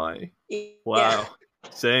Wi-Fi? Yeah. Wow.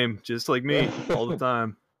 Same, just like me, all the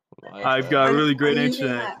time. I've got really great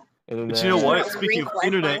internet. But you know what? Speaking of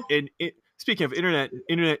internet and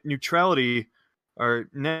internet neutrality or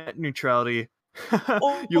net neutrality,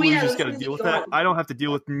 you just gotta deal with that. I don't have to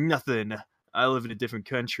deal with nothing. I live in a different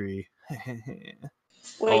country.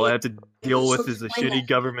 All I have to deal with is the shitty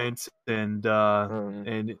government and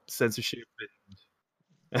censorship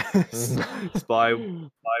and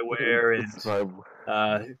spyware and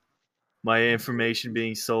my information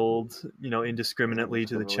being sold, indiscriminately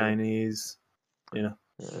to the Chinese.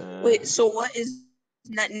 Wait, so what is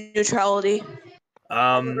net neutrality?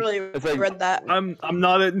 I haven't really read that. I'm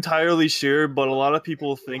not entirely sure, but a lot of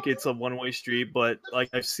people think it's a one-way street. But like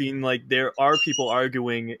I've seen, like there are people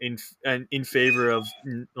arguing in favor of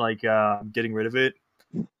getting rid of it.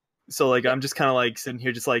 So like I'm just kind of like sitting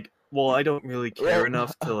here, just like, well, I don't really care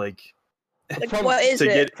enough to what is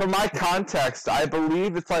it? From my context, I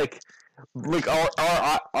believe it's like our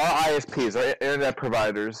ISPs, our internet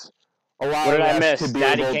providers. What did I miss?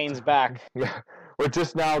 Daddy Kane's back. Yeah. We're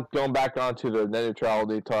just now going back onto the net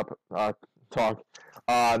neutrality talk. I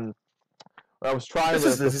was trying This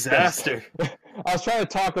is a disaster. I was trying to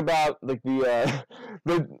talk about like the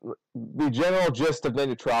general gist of net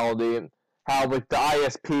neutrality and how like the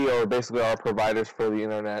ISP are basically our providers for the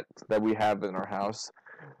internet that we have in our house.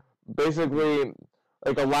 Basically,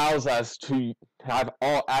 like allows us to have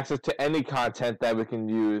all access to any content that we can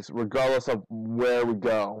use, regardless of where we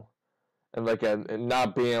go. And and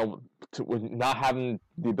not being able to, not having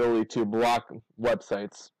the ability to block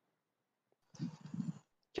websites.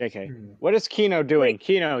 JK, what is Kino doing?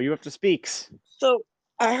 Kino, you have to speak. So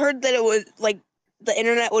I heard that it would the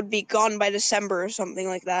internet would be gone by December or something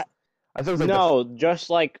like that. I thought it was just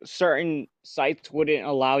like certain sites wouldn't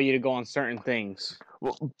allow you to go on certain things.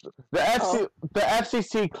 Well, the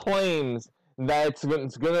FCC claims that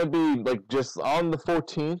it's going to be just on the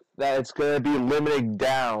 14th that it's going to be limiting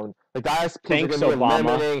down. Like the ISPs are going to be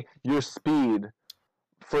limiting your speed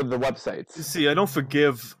for the websites. See, I don't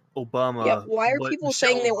forgive Obama. Yeah, why are people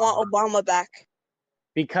saying they want Obama back?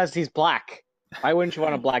 Because he's black. Why wouldn't you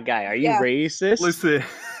want a black guy? Are you racist? Listen,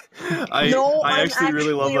 I actually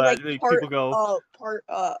really love that. Like, People go,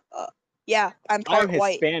 yeah, I'm part I'm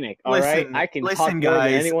white. Hispanic, all right? I can talk more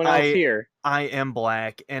guys, than anyone else here. I am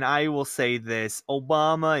black, and I will say this: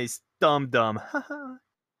 Obama is dumb.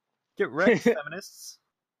 Get wrecked, feminists.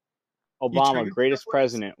 Obama, greatest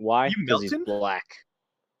president. Why? Because he's black.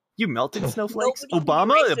 You melted snowflakes.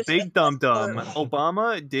 Obama, a big dumb.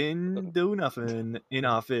 Obama didn't do nothing in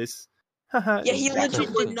office. Yeah, he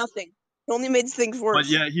legit did nothing. He only made things worse. But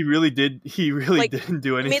yeah, he really did. He really didn't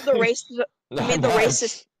do anything. He made the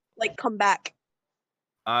racist like come back.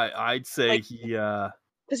 I'd say he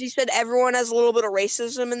because he said everyone has a little bit of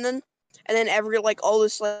racism, and then every all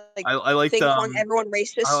this I liked thing calling everyone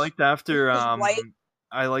racist.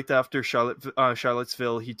 I liked after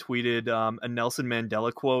Charlottesville, he tweeted a Nelson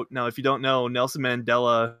Mandela quote. Now, if you don't know, Nelson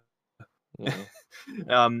Mandela,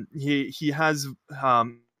 he has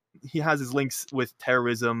his links with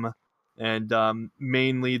terrorism, and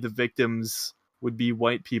mainly the victims would be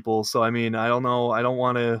white people. So, I mean, I don't know. I don't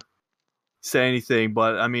want to say anything,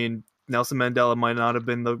 but I mean, Nelson Mandela might not have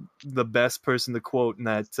been the best person to quote in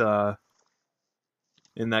that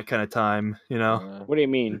kind of time. You know? What do you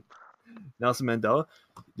mean? Nelson Mandela?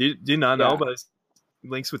 Do you not know about his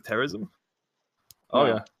links with terrorism? Oh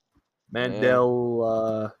yeah,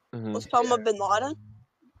 Mandela. Osama bin Laden.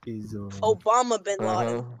 He's Obama bin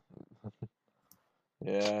Laden.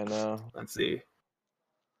 Yeah, I know. Let's see.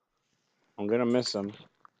 I'm gonna miss him.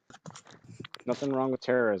 Nothing wrong with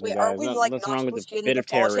terrorism, Wait, guys. Nothing wrong with a bit of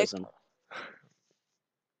terrorism.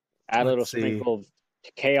 Add a little sprinkle of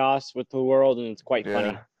chaos with the world, and it's quite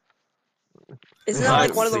funny. Isn't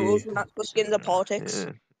that one of the rules? We're not supposed to get into politics.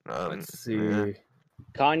 Let's see.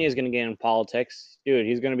 Kanye's gonna get in politics, dude.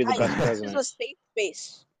 He's gonna be the best president. This is a safe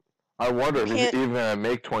space. I wonder if he's even gonna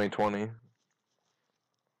make 2020.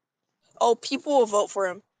 Oh, people will vote for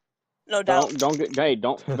him, no doubt.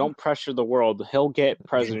 Don't pressure the world. He'll get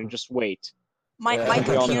president. Just wait. My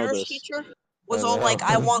computer teacher was all like,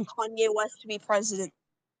 "I want Kanye West to be president."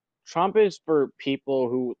 Trump is for people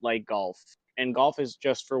who like golf, and golf is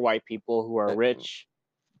just for white people who are rich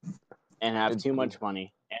and have too much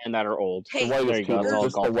money and that are old. Hey,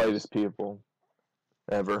 the whitest people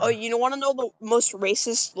ever. Oh, you want to know the most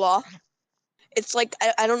racist law? It's like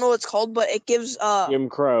I don't know what it's called, but it gives Jim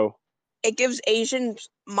Crow. It gives Asians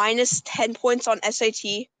minus 10 points on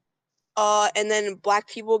SAT, and then black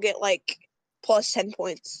people get like plus 10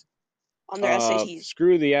 points on their SATs.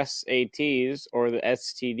 Screw the SATs or the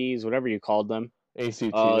STDs, whatever you called them.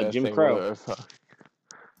 ACT. Jim Crow.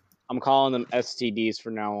 I'm calling them STDs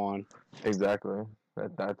from now on. Exactly.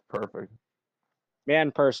 That's perfect.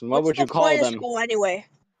 Man, person, what would you call them? What's the point of school anyway?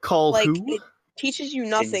 Call who? It teaches you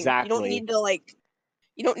nothing. Exactly. You don't need to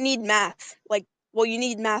you don't need math. Well, you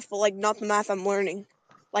need math, but not the math I'm learning,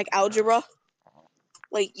 like algebra.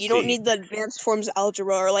 You don't need the advanced forms of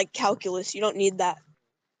algebra or calculus. You don't need that.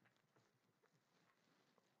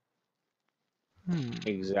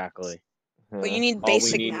 Exactly. But you need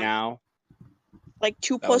basic math. All we need math. now.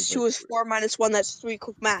 2 plus 2 is 4 minus 1. That's 3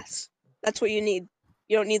 quick maths. That's what you need.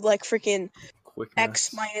 You don't need freaking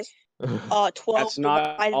x minus 12. That's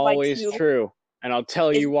not always true, and I'll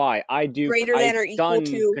tell you why. I've done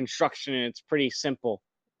construction, and it's pretty simple.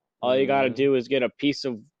 All you gotta do is get a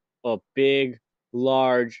big,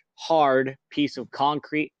 large, hard piece of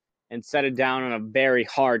concrete and set it down on a very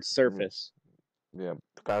hard surface. Yeah,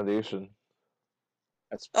 foundation.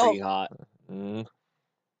 That's pretty hot.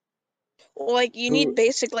 Well, you need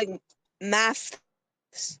basic math,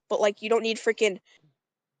 but you don't need freaking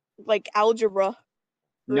algebra.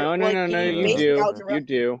 No, you do. Algebra. You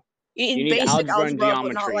do. You need basic algebra and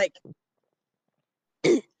geometry. But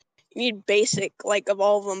not you need basic of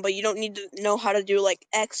all of them, but you don't need to know how to do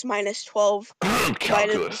x minus 12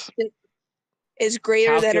 calculus is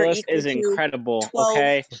greater than or equal is incredible. 12,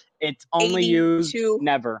 okay, it's only used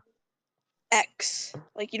never. X.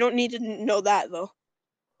 You don't need to know that though.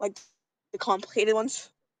 The complicated ones.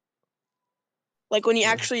 When you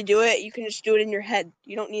actually do it, you can just do it in your head.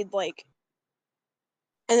 You don't need And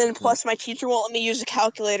then plus my teacher won't let me use a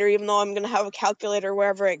calculator, even though I'm gonna have a calculator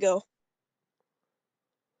wherever I go.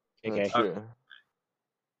 Okay.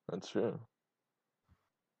 That's true.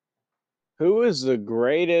 Who is the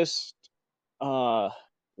greatest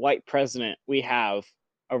white president we have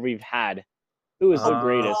or we've had? Who is the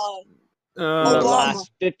greatest? In the last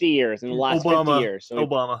 50 years. In the last 50 years. So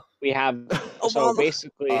Obama. We have so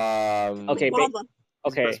basically okay.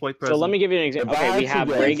 So let me give you an example. Okay, we have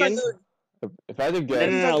Reagan. If I did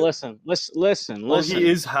guess, no, listen. Well, he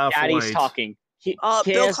is half Daddy's white. talking.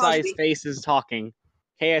 KSI's face is talking.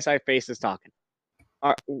 KSI face is talking.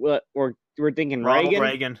 we're thinking Ronald Reagan,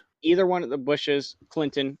 Reagan. either one of the Bushes,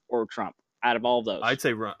 Clinton, or Trump. Out of all of those, I'd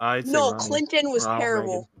say No, Ronald. Clinton was Ronald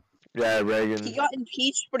terrible. Yeah, Reagan. He got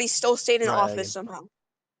impeached, but he still stayed in office somehow.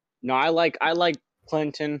 No, I like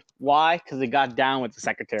Clinton. Why? Because he got down with the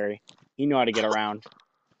secretary. He knew how to get around.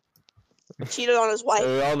 Cheated on his wife.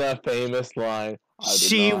 On that famous line.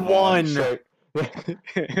 She won.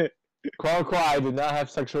 Quote, I did not have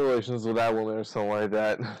sexual relations with that woman or something like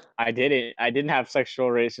that. I didn't have sexual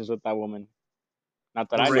relations with that woman. Not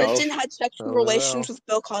that I know. Clinton had sexual relations with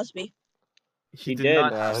Bill Cosby. He did.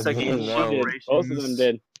 not have sexual She did. relations. Both of them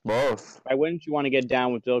did. Both. Why wouldn't you want to get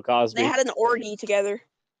down with Bill Cosby? They had an orgy together.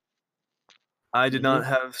 I did not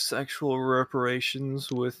have sexual reparations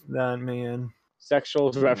with that man.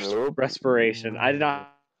 Sexual respiration. I did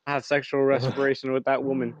not have sexual respiration with that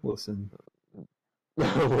woman. Listen.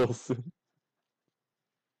 Wilson.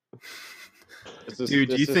 Dude,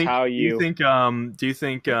 do you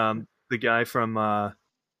think the guy from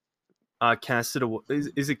Cast Away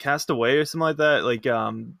is it Cast Away or something like that? Like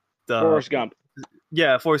the Forrest Gump.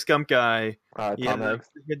 Yeah, Forrest Gump guy. Tom Hanks.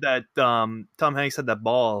 He had that Tom Hanks had that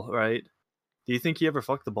ball, right? Do you think he ever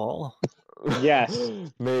fucked the ball? Yes.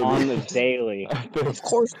 Maybe. On the daily. Of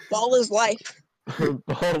course, ball is life.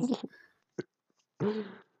 Balls.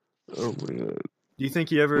 Oh my god. Do you think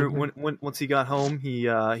he ever once he got home he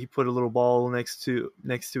put a little ball next to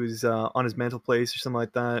his on his mantelpiece or something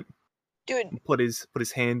like that? Dude, Put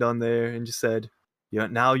his hand on there and just said, "Yeah,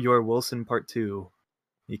 now you're Wilson Part 2."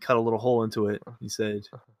 He cut a little hole into it. He said,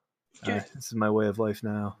 "This is my way of life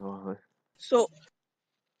now." so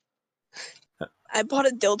I bought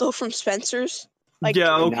a dildo from Spencer's.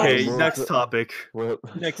 Yeah, okay. Nice. Next topic.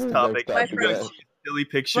 Next topic. My friend- Silly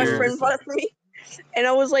picture. My friend bought it for me, and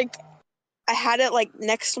I was like, I had it like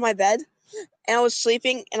next to my bed, and I was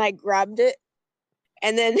sleeping, and I grabbed it,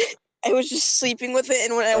 and then I was just sleeping with it,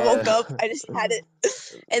 and when I woke up, I just had it.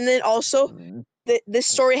 And then also, this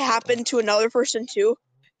story happened to another person too.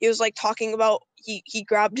 He was like talking about he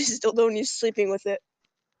grabbed his dildo and he was sleeping with it.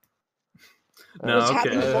 No, It's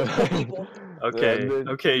happened to multiple people.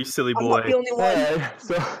 Okay, you silly I'm not the boy. only one.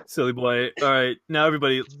 Silly boy. All right, now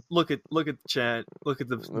everybody, look at the chat. Look at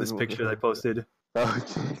this picture that I posted.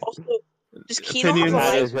 Also, does Keno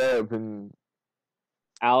Opinions. have a wife?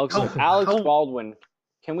 Alex Baldwin.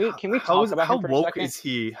 Can we talk about how him for a woke second? is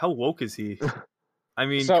he? How woke is he? I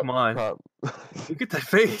mean, So- come on. Look at that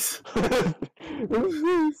face.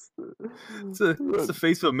 It's the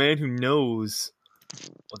face of a man who knows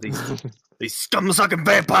what these scum-sucking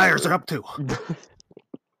vampires are up to.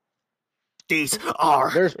 These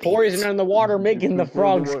are. There's poison in the water making the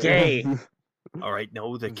frogs gay. All right,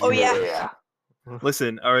 no, the Oh yeah,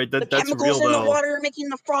 Listen, all right, the that's chemicals real in though. the water are making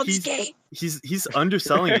the frogs gay. He's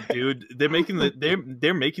underselling it, dude. They're making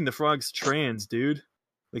the frogs trans, dude.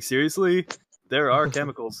 Like seriously, there are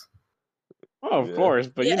chemicals. Oh, of course,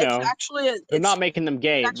 but you know, it's actually they're not making them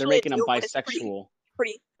gay. They're actually making a them deal, but it's bisexual.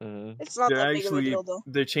 pretty. It's not that big of a deal though.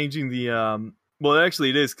 They're changing the well, actually,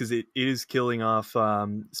 it is because it is killing off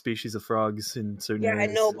species of frogs in certain Yeah, I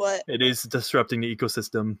areas. know, but It is disrupting the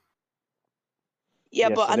ecosystem. yeah,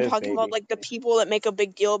 Yes, but it I'm is, talking about baby. like the people that make a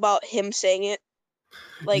big deal about him saying it.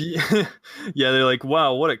 Like, yeah, they're like,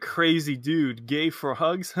 wow, what a crazy dude, gay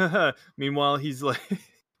frogs. Meanwhile, he's talking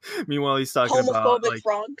about homophobic like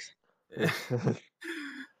frogs.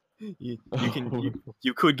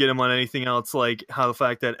 you could get him on anything else, like how the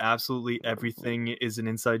fact that absolutely everything is an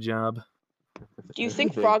inside job. Do you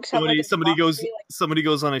think frogs have like a Somebody goes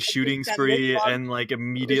democracy, on a shooting feminist spree frog? and like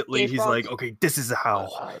immediately gay he's frogs? like, okay, this is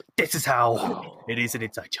how it is an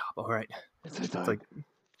inside job. All right, it's like,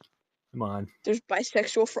 come on, There's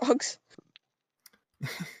bisexual frogs.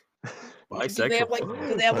 bisexual.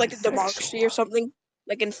 Do they have like a democracy or something?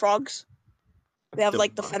 Like in frogs? They have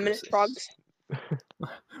like the feminist frogs.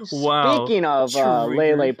 Wow. Speaking of Triggered.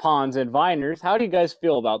 Lele Pons and Viners, how do you guys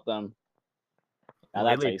feel about them? Now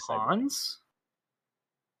that's how Lele you say it. Pons?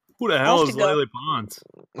 Who the hell have is to go. Lele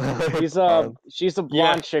Pons? She's a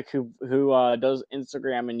blonde chick who does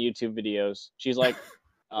Instagram and YouTube videos. She's like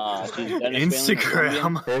she's Venezuelan or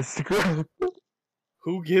Colombian. Instagram.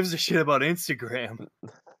 Who gives a shit about Instagram?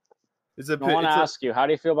 I want to ask you, how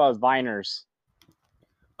do you feel about Viners?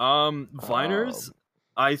 Viners.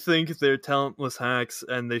 I think they're talentless hacks,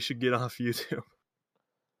 and they should get off YouTube.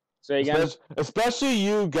 Say again. Especially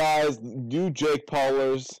you guys, you Jake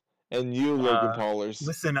Paulers and you Logan Paulers.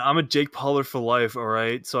 Listen, I'm a Jake Pauler for life, all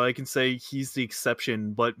right? So I can say he's the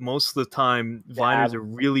exception, but most of the time, Viners are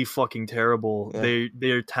really fucking terrible. Yeah.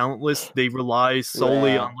 They're talentless. They rely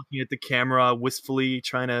solely on looking at the camera wistfully,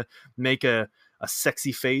 trying to make a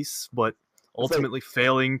sexy face, but ultimately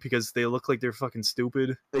failing because they look like they're fucking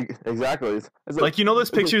stupid. Exactly. It's like you know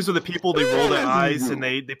those pictures of the people they roll their eyes and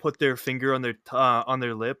they put their finger on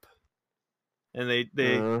their lip, and they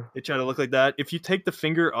try to look like that. If you take the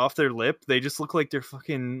finger off their lip, they just look like they're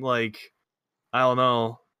fucking like, I don't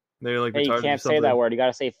know. They're like retarded. You can't say that word. You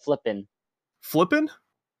gotta say flippin'. Flippin'?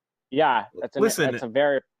 Yeah, that's a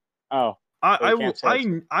very. Oh.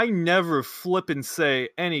 I never flippin' say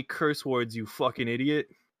any curse words, you fucking idiot.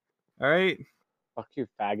 All right. Fuck you,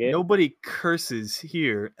 faggot. Nobody curses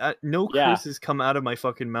here. No curses come out of my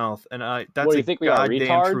fucking mouth, and that's what, you think we are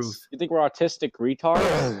retards? Truth. You think we're autistic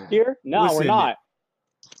retards here? No, Listen, we're not.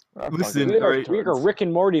 Listen, we are Rick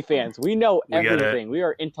and Morty fans. We know everything. We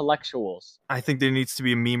are intellectuals. I think there needs to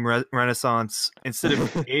be a meme renaissance instead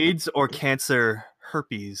of AIDS or cancer.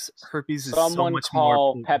 Herpes. Herpes is so much more. Someone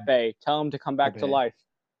call Pepe. Tell him to come back to life.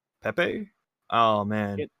 Pepe? Oh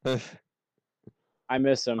man, I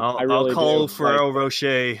miss him. I'll call Ferrero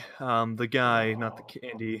Rocher, the guy, not the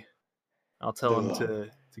candy. I'll tell him to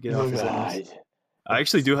get off his ass. I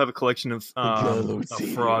actually do have a collection of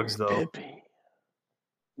frogs, though. Pepe.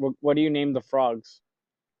 What do you name the frogs?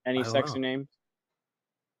 Any sexy name?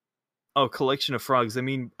 Oh, collection of frogs. I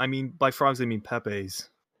mean, by frogs I mean Pepes.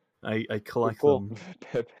 I collect them.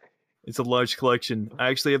 It's a large collection. I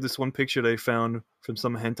actually have this one picture that I found from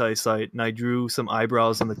some hentai site, and I drew some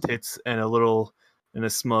eyebrows on the tits and a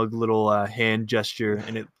smug little hand gesture,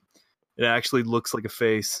 and it actually looks like a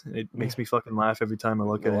face. It makes me fucking laugh every time I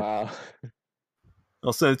look at it.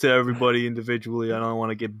 I'll send it to everybody individually. I don't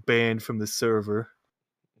want to get banned from the server.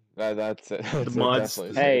 That's it. The mods.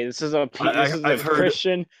 Hey, this is a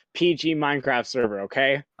Christian PG Minecraft server,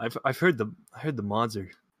 okay? I've heard the mods are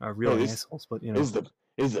real assholes, but you know.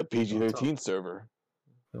 Is the PG-13 server?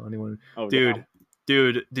 So anyone, dude,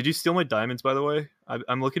 did you steal my diamonds? By the way,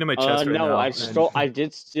 I'm looking at my chest right now. No, I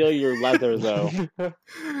did steal your leather though.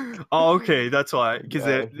 Oh, okay, that's why. Because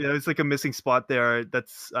it's like a missing spot there.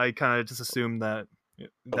 I kind of just assumed that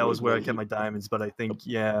was where I kept my diamonds, but I think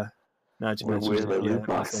not to mention my loot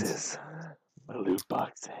boxes. My loot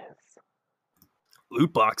boxes.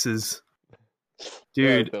 Loot boxes.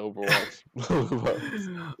 Dude,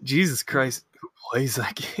 Jesus Christ, who plays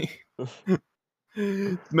that game?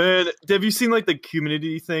 Man, have you seen like the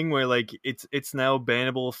community thing where like it's now a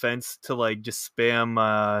bannable offense to like just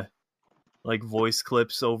spam like voice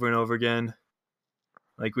clips over and over again?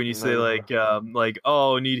 Like when you say like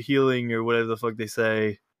oh, need healing or whatever the fuck they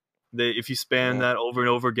say, if you spam that over and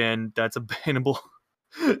over again, that's a bannable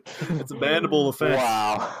offense.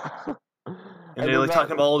 Wow. And they're like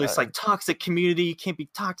talking about all this like toxic community. You can't be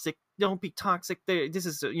toxic. Don't be toxic. This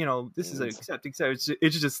is accepting.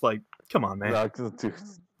 It's just like, come on, man. No,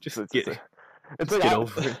 just get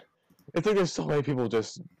over it. It's like there's so many people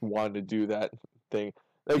just wanting to do that thing.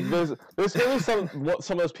 Like there's maybe some of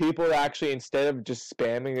those people that actually, instead of just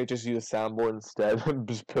spamming, they just use a soundboard instead and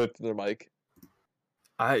just put it to their mic.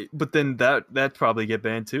 But then that probably get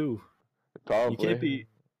banned too. Probably.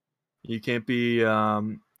 You can't be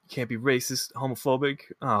racist, homophobic.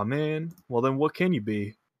 Oh man. Well then, what can you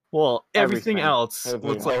be? Well, everything else.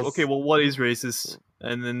 Well, it's like, okay, well, what is racist?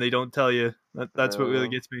 And then they don't tell you. That's what really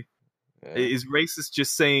gets me. Yeah. Is racist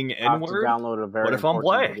just saying N-word? What if I'm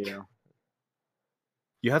black? Video.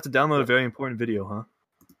 You have to download a very important video, huh?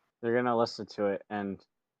 They're gonna listen to it, and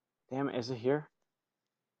damn it, is it here?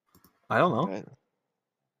 I don't know.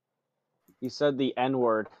 You said the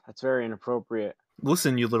N-word. That's very inappropriate.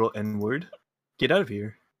 Listen, you little N-word. Get out of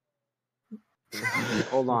here.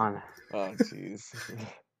 Hold on. Oh, jeez.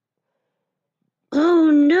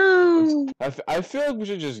 Oh no! I feel like we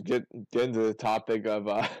should just get into the topic of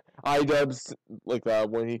iDubbbz, like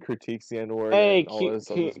when he critiques the N-word. Hey,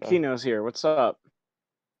 Kino's here. What's up?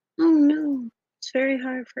 Oh no! It's very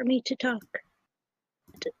hard for me to talk.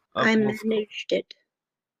 I managed it.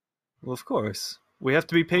 Well, of course. We have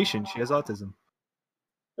to be patient. She has autism.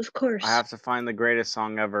 Of course. I have to find the greatest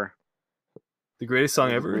song ever. The greatest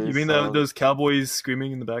song ever? You mean those cowboys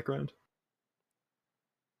screaming in the background?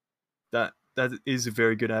 That is a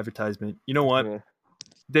very good advertisement. You know what? Yeah.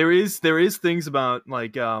 There is things about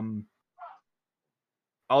like I'll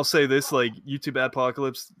say this, like YouTube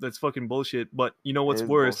Adpocalypse, that's fucking bullshit. But you know what's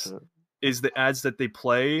worse is the ads that they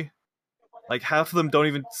play. Like half of them don't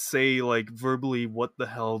even say like verbally what the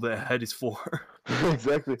hell the ad is for.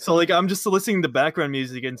 Exactly. So like I'm just listening to background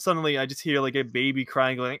music and suddenly I just hear like a baby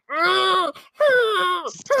crying, going. That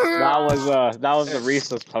was the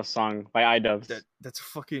Reese's Puff song by iDubbbz. That's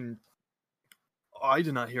fucking. Oh, I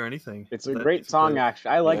did not hear anything. It's a great song,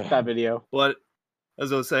 actually. I like that video. But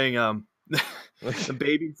as I was saying, the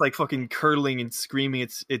baby's like fucking curdling and screaming.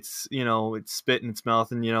 It's it's spit in its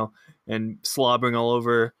mouth and and slobbering all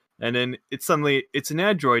over. And then it's suddenly an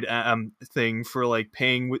Android thing for like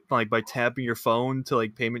paying with like by tapping your phone to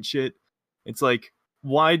like payment shit. It's like,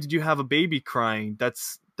 why did you have a baby crying?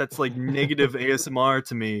 That's like negative ASMR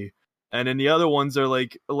to me. And then the other ones are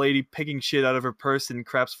like a lady picking shit out of her purse and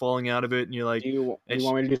crap's falling out of it, and you're like, do you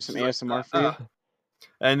want me to do some ASMR for you?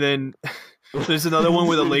 And then there's another one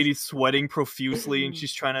with a lady sweating profusely, and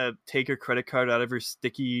she's trying to take her credit card out of her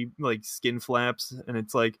sticky like skin flaps, and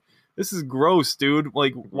it's like, this is gross, dude.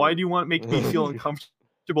 Like, why do you want to make me feel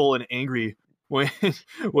uncomfortable and angry when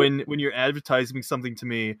you're advertising something to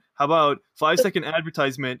me? How about 5-second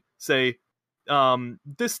advertisement? Say,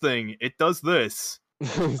 this thing, it does this.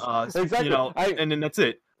 Exactly. And then that's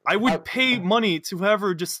it. I would pay money to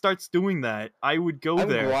whoever just starts doing that. I would go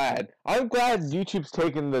there. I'm glad YouTube's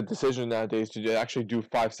taken the decision nowadays to actually do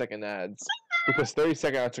 5-second ads, because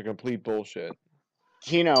 30-second ads are complete bullshit.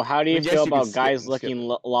 Kino, how do you feel about guys licking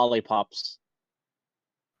lollipops?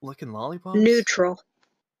 Licking lollipops? Neutral.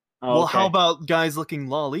 Oh, well, okay. how about guys licking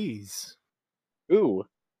lollies? Ooh.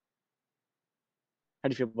 How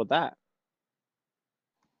do you feel about that?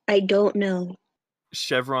 I don't know.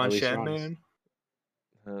 Chevron Shadman?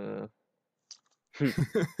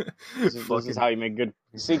 This is how you make good.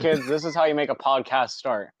 See, kids, this is how you make a podcast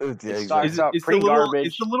start. It starts out pretty garbage.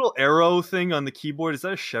 It's the little arrow thing on the keyboard. Is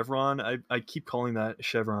that a chevron? I keep calling that a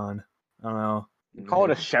chevron. I don't know. You call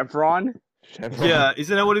it a chevron? Yeah,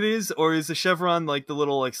 isn't that what it is? Or is a chevron like the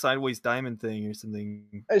little like sideways diamond thing or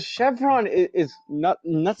something? A chevron is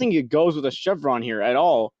nothing that goes with a chevron here at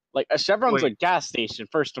all. Like, a chevron's a gas station,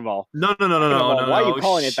 first of all. No. Why are you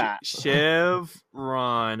calling it that?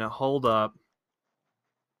 Chevron. Hold up.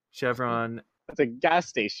 Chevron. It's a gas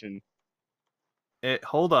station.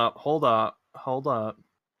 Hold up. I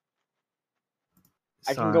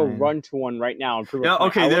can go run to one right now and prove it. Yeah,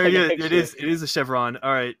 okay, there you go. It is a chevron.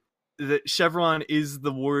 All right. The chevron is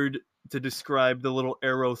the word to describe the little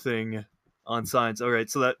arrow thing on signs. All right,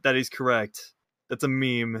 so that is correct. That's a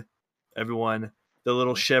meme, everyone. The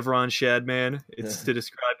little chevron Shadman. It's to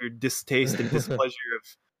describe your distaste and displeasure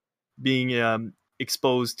of being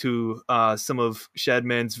exposed to some of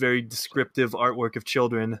Shadman's very descriptive artwork of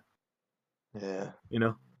children. Yeah.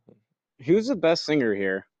 Who's the best singer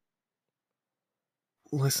here?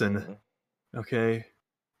 Listen, okay,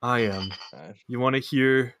 I am. You want to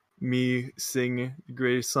hear me sing the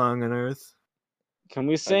greatest song on earth? Can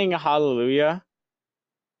we sing Hallelujah?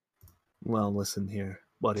 Well, listen here,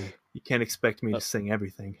 buddy. You can't expect me to sing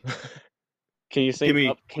everything. Can you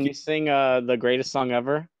sing? Can you sing the greatest song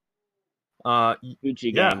ever?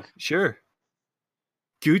 Gucci Gang. Yeah, sure.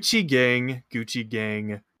 Gucci Gang, Gucci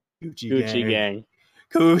Gang, Gucci Gang,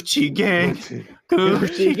 Gucci Gang,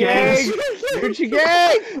 Gucci Gang, Gucci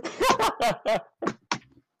Gang,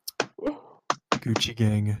 Gucci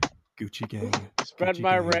Gang, Gucci Gang. Spread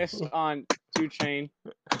my wrist on 2 Chain.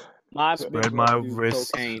 Spread my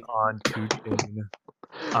wrist on 2 Chain.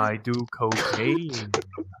 I do cocaine.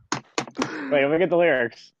 Wait, let me get the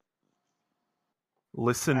lyrics.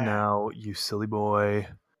 Listen now, you silly boy.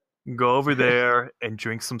 Go over there and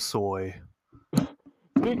drink some soy.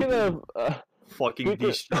 Speaking of fucking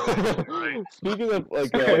Speaking of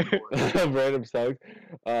like random songs,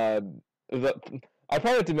 I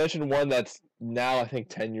probably have to mention one that's now I think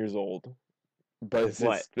 10 years old, but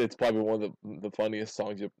it's probably one of the funniest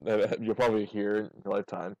songs you'll probably hear in your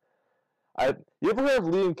lifetime. You ever heard of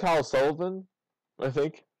Lee and Kyle Sullivan? I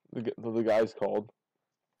think the guy's called.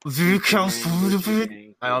 I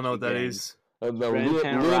don't know what that is. No, Lee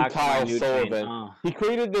and Kyle Sullivan. He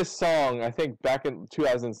created this song, I think, back in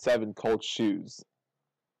 2007 called Shoes.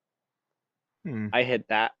 I hit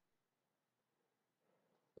that.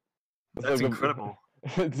 That's incredible.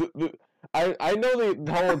 I know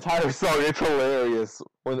the whole entire song. It's hilarious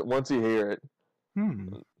once you hear it.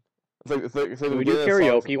 It's like Can we do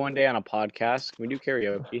karaoke one day on a podcast? Can we do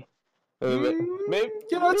karaoke? Maybe.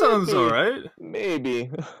 Yeah, that sounds alright. Maybe.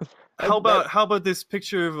 How about this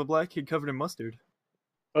picture of a black kid covered in mustard?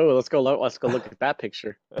 Oh, let's go look at that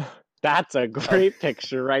picture. That's a great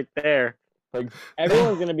picture right there. Like,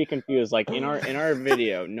 everyone's gonna be confused. Like in our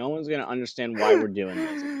video, no one's gonna understand why we're doing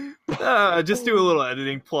this. Just do a little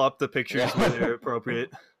editing, pull up the pictures where they're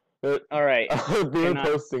appropriate. All right. Can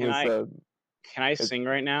I sing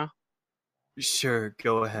right now? Sure,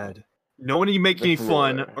 go ahead. No one make any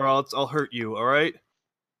fun, or else I'll hurt you. All right?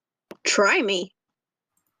 Try me.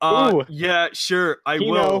 Yeah, sure, I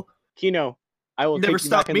will. Kino, I will never take you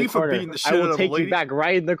stop back me in the from corner. beating the shit I out will of take a lady. you back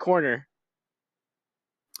right in the corner.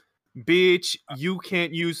 Bitch, you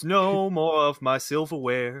can't use no more of my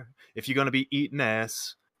silverware if you're gonna be eating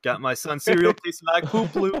ass. Got my son's cereal tasting like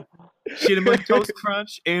poop blue, cinnamon toast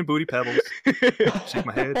crunch, and booty pebbles. Shake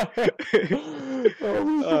my head.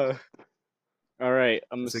 All right,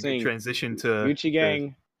 I'm gonna It's a sing. good transition to Gucci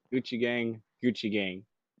gang, Gucci gang, Gucci gang,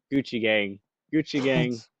 Gucci gang, Gucci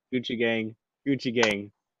gang, Gucci gang, Gucci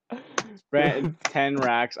gang. Spent 10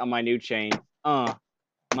 racks on my new chain.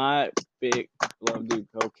 My big love do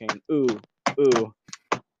cocaine. Ooh, ooh.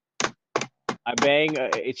 I bang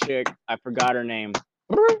a chick. I forgot her name.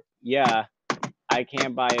 Yeah, I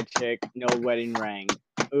can't buy a chick. No wedding ring.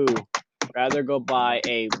 Ooh, rather go buy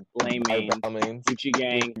a lame main. Gucci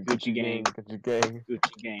gang, Gucci gang, Gucci gang,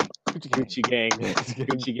 Gucci gang, Gucci gang,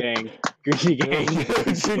 Gucci gang, Gucci gang,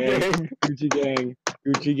 Gucci gang,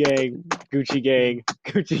 Gucci gang, Gucci gang,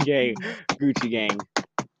 Gucci gang, Gucci gang.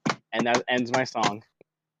 And that ends my song.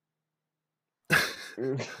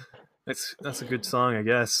 That's a good song, I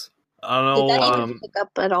guess. I don't Did that know. even pick up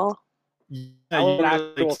at all? Yeah,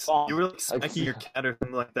 you were like smacking your cat or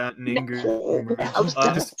something like that in anger. No, I was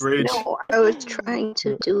trying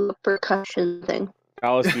to do a percussion thing. That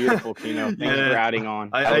was beautiful, Kino. Thanks for adding on.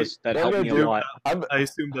 That helped me a lot. I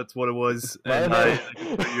assume that's what it was, and I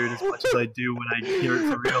can hear it as much as I do when I hear it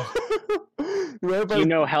for real.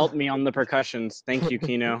 Kino helped me on the percussions. Thank you,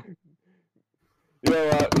 Kino.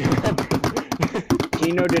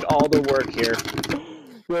 Kino did all the work here.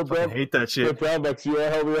 I hate that shit. Brown Bucks, you want to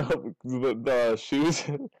help me out with the shoes?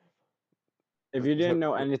 If you didn't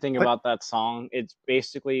know anything about that song, it's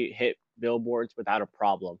basically hit billboards without a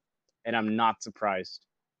problem, and I'm not surprised.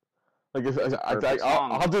 Like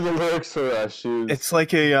I'll do the lyrics for shoes. It's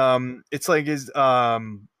like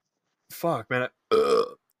fuck, man.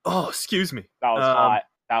 Oh, excuse me. That was hot.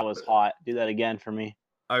 That was hot. Do that again for me.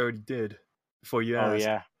 I already did before you asked. Oh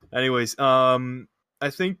yeah. Anyways, I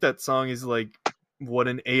think that song is like what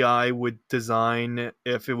an AI would design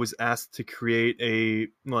if it was asked to create a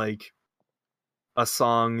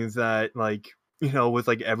song that, like, you know, with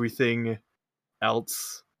like everything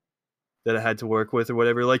else that it had to work with or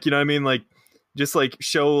whatever. Like, you know what I mean? Like, just like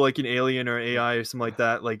show like an alien or AI or something like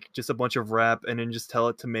that, like just a bunch of rap, and then just tell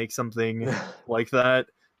it to make something like that,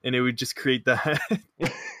 and it would just create that.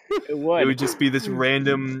 It would. It would just be this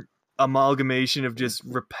random amalgamation of just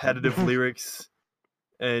repetitive lyrics,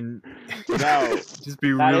 and just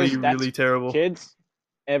be really terrible. Kids,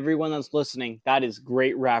 everyone that's listening, that is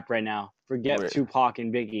great rap right now. Forget Tupac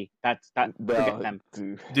and Biggie. Forget them.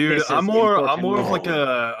 Dude, I'm more of like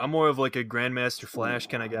a Grandmaster Flash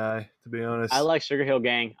kind of guy, to be honest. I like Sugar Hill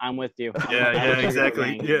Gang. I'm with you. Yeah,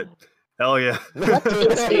 exactly. Yeah. Hell yeah.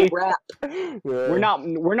 Rap. We're not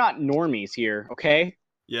normies here, okay?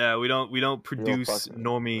 Yeah, we don't produce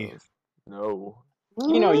normie. No.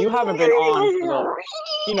 You know, you haven't been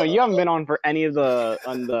on for any of the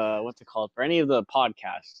what's it called? For any of the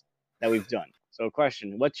podcasts that we've done. So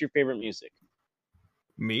question, what's your favorite music?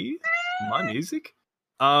 Me? My music?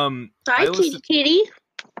 Hi, Kitty.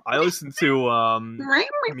 I listen to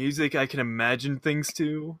music I can imagine things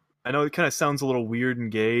to. I know it kind of sounds a little weird and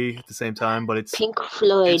gay at the same time, but it's Pink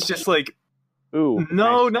Floyd. It's just like, ooh,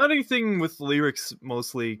 no, nice. not anything with lyrics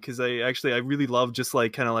mostly, because I really love just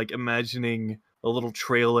like kind of like imagining a little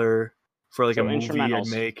trailer for like a movie I'd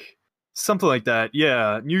make, something like that.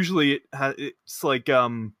 Yeah, usually it's like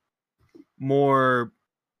more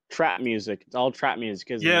trap music. It's all trap music,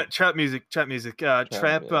 isn't it? Trap music. Trap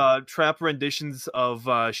renditions of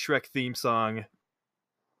Shrek theme song.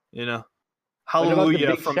 You know,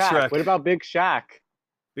 Hallelujah from Shrek. What about Big Shaq?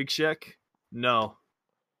 Big Shaq? No.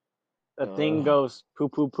 The thing goes poo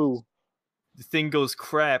poo poo. The thing goes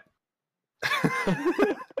crap.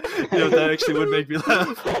 You know, that actually would make me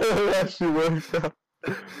laugh. That actually would.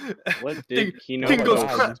 What did Kino? Thing goes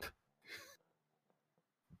crap.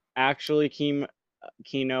 Actually,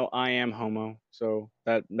 Kino, I am homo, so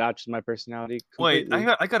that matches my personality completely.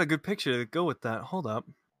 Wait, I got a good picture to go with that. Hold up.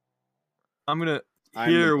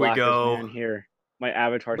 Here we go. Man here, my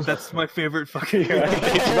avatar. That's my favorite fucking.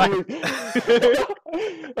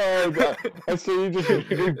 Oh god! So you're just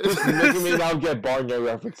making me now get barnyard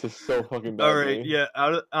references so fucking bad. All right, yeah.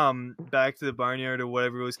 Back to the barnyard or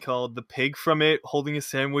whatever it was called. The pig from it holding a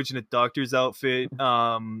sandwich in a doctor's outfit.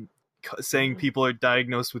 Saying people are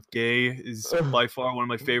diagnosed with gay is by far one of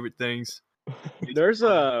my favorite things. There's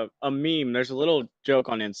a meme. There's a little joke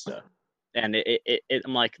on Insta, and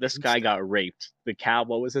I'm like, this guy got raped. The cow.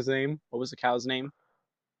 What was his name? What was the cow's name?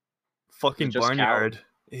 Fucking barnyard. Cow?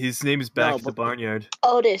 His name is back to the barnyard.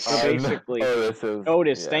 Otis. So basically,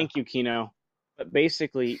 Otis. Yeah. Thank you, Kino. But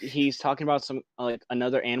basically, he's talking about some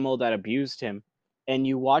another animal that abused him, and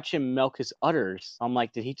you watch him milk his udders. I'm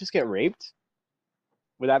like, did he just get raped?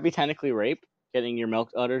 Would that be technically rape? Getting your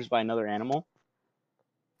milk udders by another animal?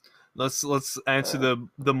 Let's answer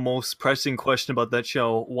the most pressing question about that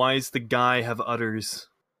show. Why does the guy have udders?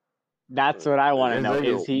 That's what I want to know.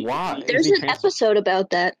 Is he? Why? There's an episode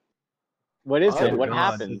about that. What is it? Oh, What God.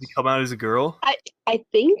 happens? Does he come out as a girl? I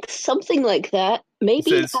think something like that.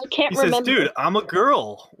 Maybe I can't remember. He says, dude, I'm a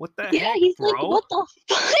girl. What the heck, he's bro? like, what the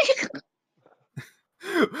fuck?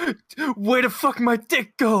 Where the fuck my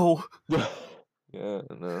dick go? Yeah,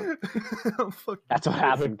 no. Fuck. That's what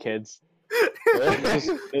happened, kids. This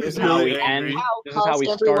This is how we end. This is how we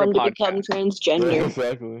start a everyone to podcast. become transgender.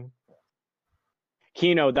 Exactly.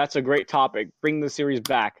 Kino, that's a great topic. Bring the series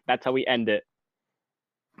back. That's how we end it.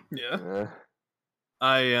 Yeah.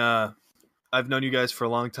 I've known you guys for a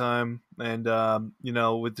long time, and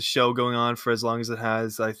with the show going on for as long as it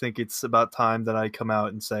has, I think it's about time that I come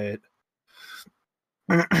out and say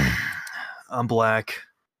it. I'm black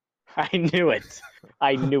I knew it.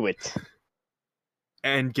 I knew it.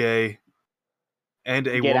 and gay and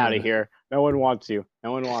a Get woman. out of here. No one wants you.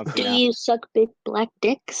 No one wants you. Do now. you suck big black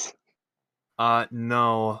dicks?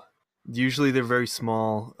 No. Usually they're very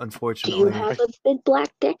small, Do unfortunately. you have a big black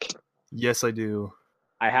dick? Yes, I do.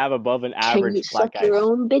 I have above an Can average you black suck guy. your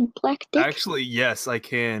own big black dick? Actually, yes, I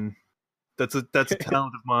can. That's a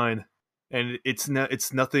talent of mine. And it's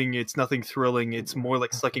nothing thrilling. It's more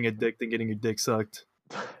like sucking a dick than getting your dick sucked.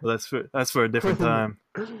 Well, that's for a different time.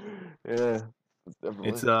 Yeah. Definitely.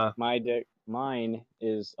 It's My dick, mine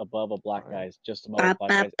is above a black guy's, just above a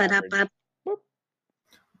black guy's average.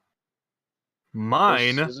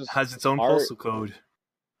 mine This is has its own art. postal code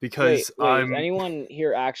because Wait, I'm is anyone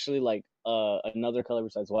here actually like another color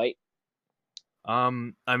besides white?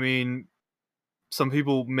 I mean, some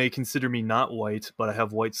people may consider me not white, but I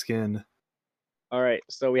have white skin. All right,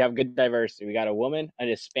 so we have good diversity. We got a woman, an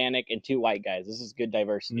Hispanic, and 2 white guys. This is good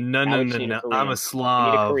diversity. No, Now no, we no, just need a no. Korean. I'm a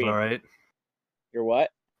Slav, Korean. all right? You're what?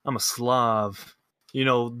 I'm a Slav. You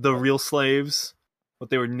know, the real slaves, what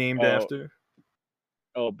they were named Oh. after.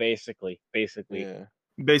 Oh, basically. Yeah.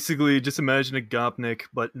 Basically, just imagine a Gopnik,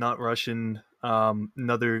 but not Russian.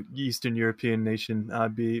 Another Eastern European nation.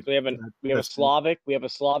 I'd be. So we have a that's it. Slavic. We have a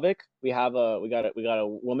Slavic. We got a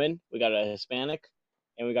woman. We got a Hispanic,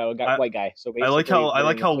 and we got a white guy. So basically, I like how we're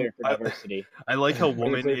in the clear for I- diversity. I like how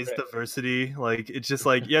woman Really is great. diversity. Like it's just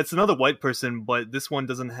like it's another white person, but this one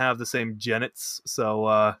doesn't have the same genets.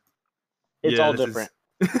 So It's yeah, all this different.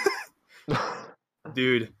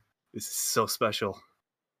 dude, this is so special.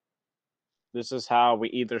 This is how we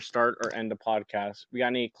either start or end a podcast. We got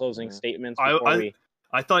any closing Yeah. statements before we?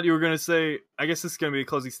 I thought you were gonna say. I guess this is gonna be a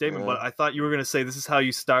closing statement, Yeah. but I thought you were gonna say this is how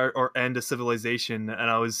you start or end a civilization,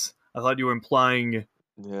 and I thought you were implying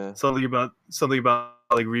Yeah. something about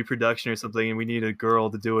like reproduction or something, and we need a girl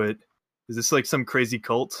to do it. Is this like some crazy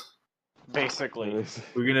cult? Basically,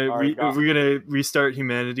 We're gonna Our God. we're gonna restart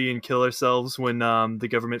humanity and kill ourselves when the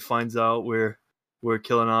government finds out we're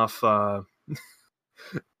killing off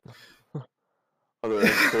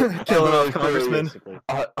killing off congressmen. basically.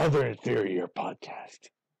 Other inferior podcast.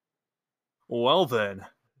 Well then,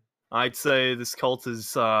 I'd say this cult is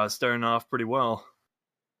starting off pretty well.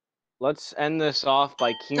 Let's end this off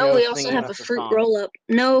by Kino No, we also singing have a us fruit song. roll up.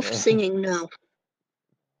 No Yeah. singing, no.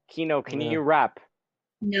 Kino, can Yeah. you rap?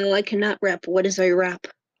 No, I cannot rap. What is a rap?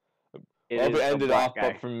 It I'll is a end it black off,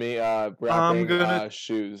 guy. but for me, rapping gonna-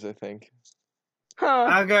 shoes, I think. Huh.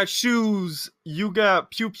 I got shoes. You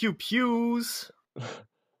got pew pew pews.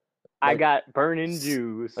 I got burning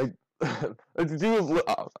Jews. Like,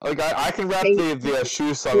 I can rap the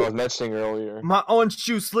shoe song I was mentioning earlier. My orange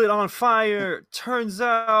juice lit on fire. Turns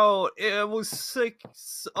out it was sick,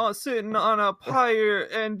 sitting on a pyre,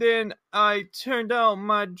 and then I turned out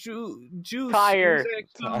my juice. Tire. was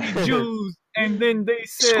actually juice, and then they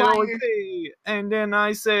said, "Oh, Squire. hey," and then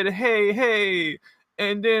I said, "Hey, hey,"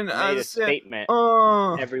 and then Made I a said, statement.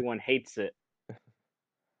 Everyone hates it.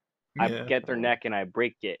 I Yeah. get their neck and I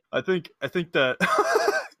break it, I think that.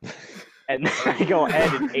 and then I go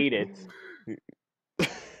ahead and ate it.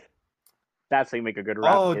 That's how you make a good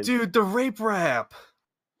rap. Oh, kids. dude, the rape rap.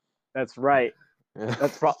 That's right. Yeah.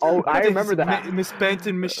 That's oh, I remember that. Misspent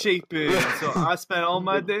and misshapen. So I spent all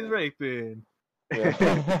my days raping.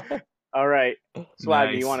 Yeah. All right,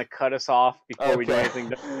 Swaggy, Nice. you want to cut us off before we do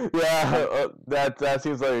anything? Yeah, that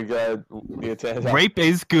seems like a good idea to Rape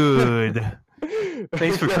is good.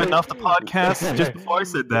 Thanks for cutting off the podcast just before I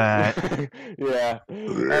said that. Yeah.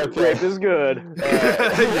 Rape is good.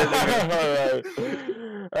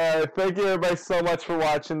 Thank you everybody so much for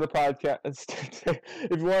watching the podcast.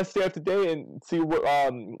 If you want to stay up to date and see what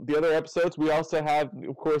the other episodes, we also have,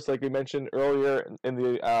 of course, like we mentioned earlier in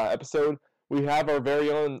the episode, we have our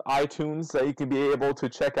very own iTunes that you can be able to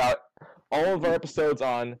check out all of our episodes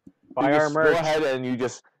on. Buy our merch. Go ahead and you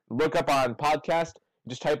just look up on podcast.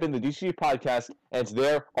 Just type in the D2D Podcast, and it's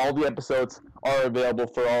there. All the episodes are available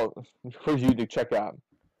for you to check out.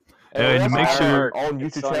 And make sure on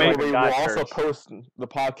YouTube channel we will also post the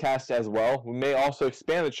podcast as well. We may also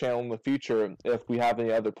expand the channel in the future if we have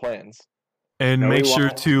any other plans. And make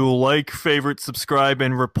sure to like, favorite, subscribe,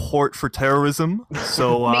 and report for terrorism.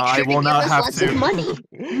 So I will not have to. Money.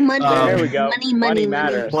 There we go. Money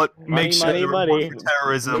matters. But make sure to report for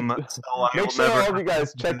terrorism. So I make sure all of you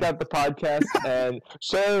guys check out the podcast and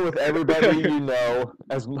share it with everybody you know,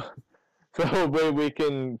 so we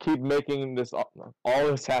can keep making this all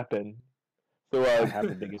this happen. So I have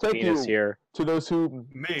the biggest thank penis you here. to those who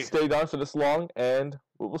stayed on for this long, and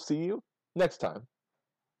we will see you next time.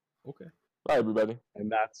 Okay. Bye, everybody.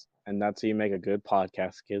 And that's how you make a good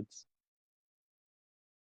podcast, kids.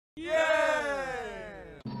 Yeah!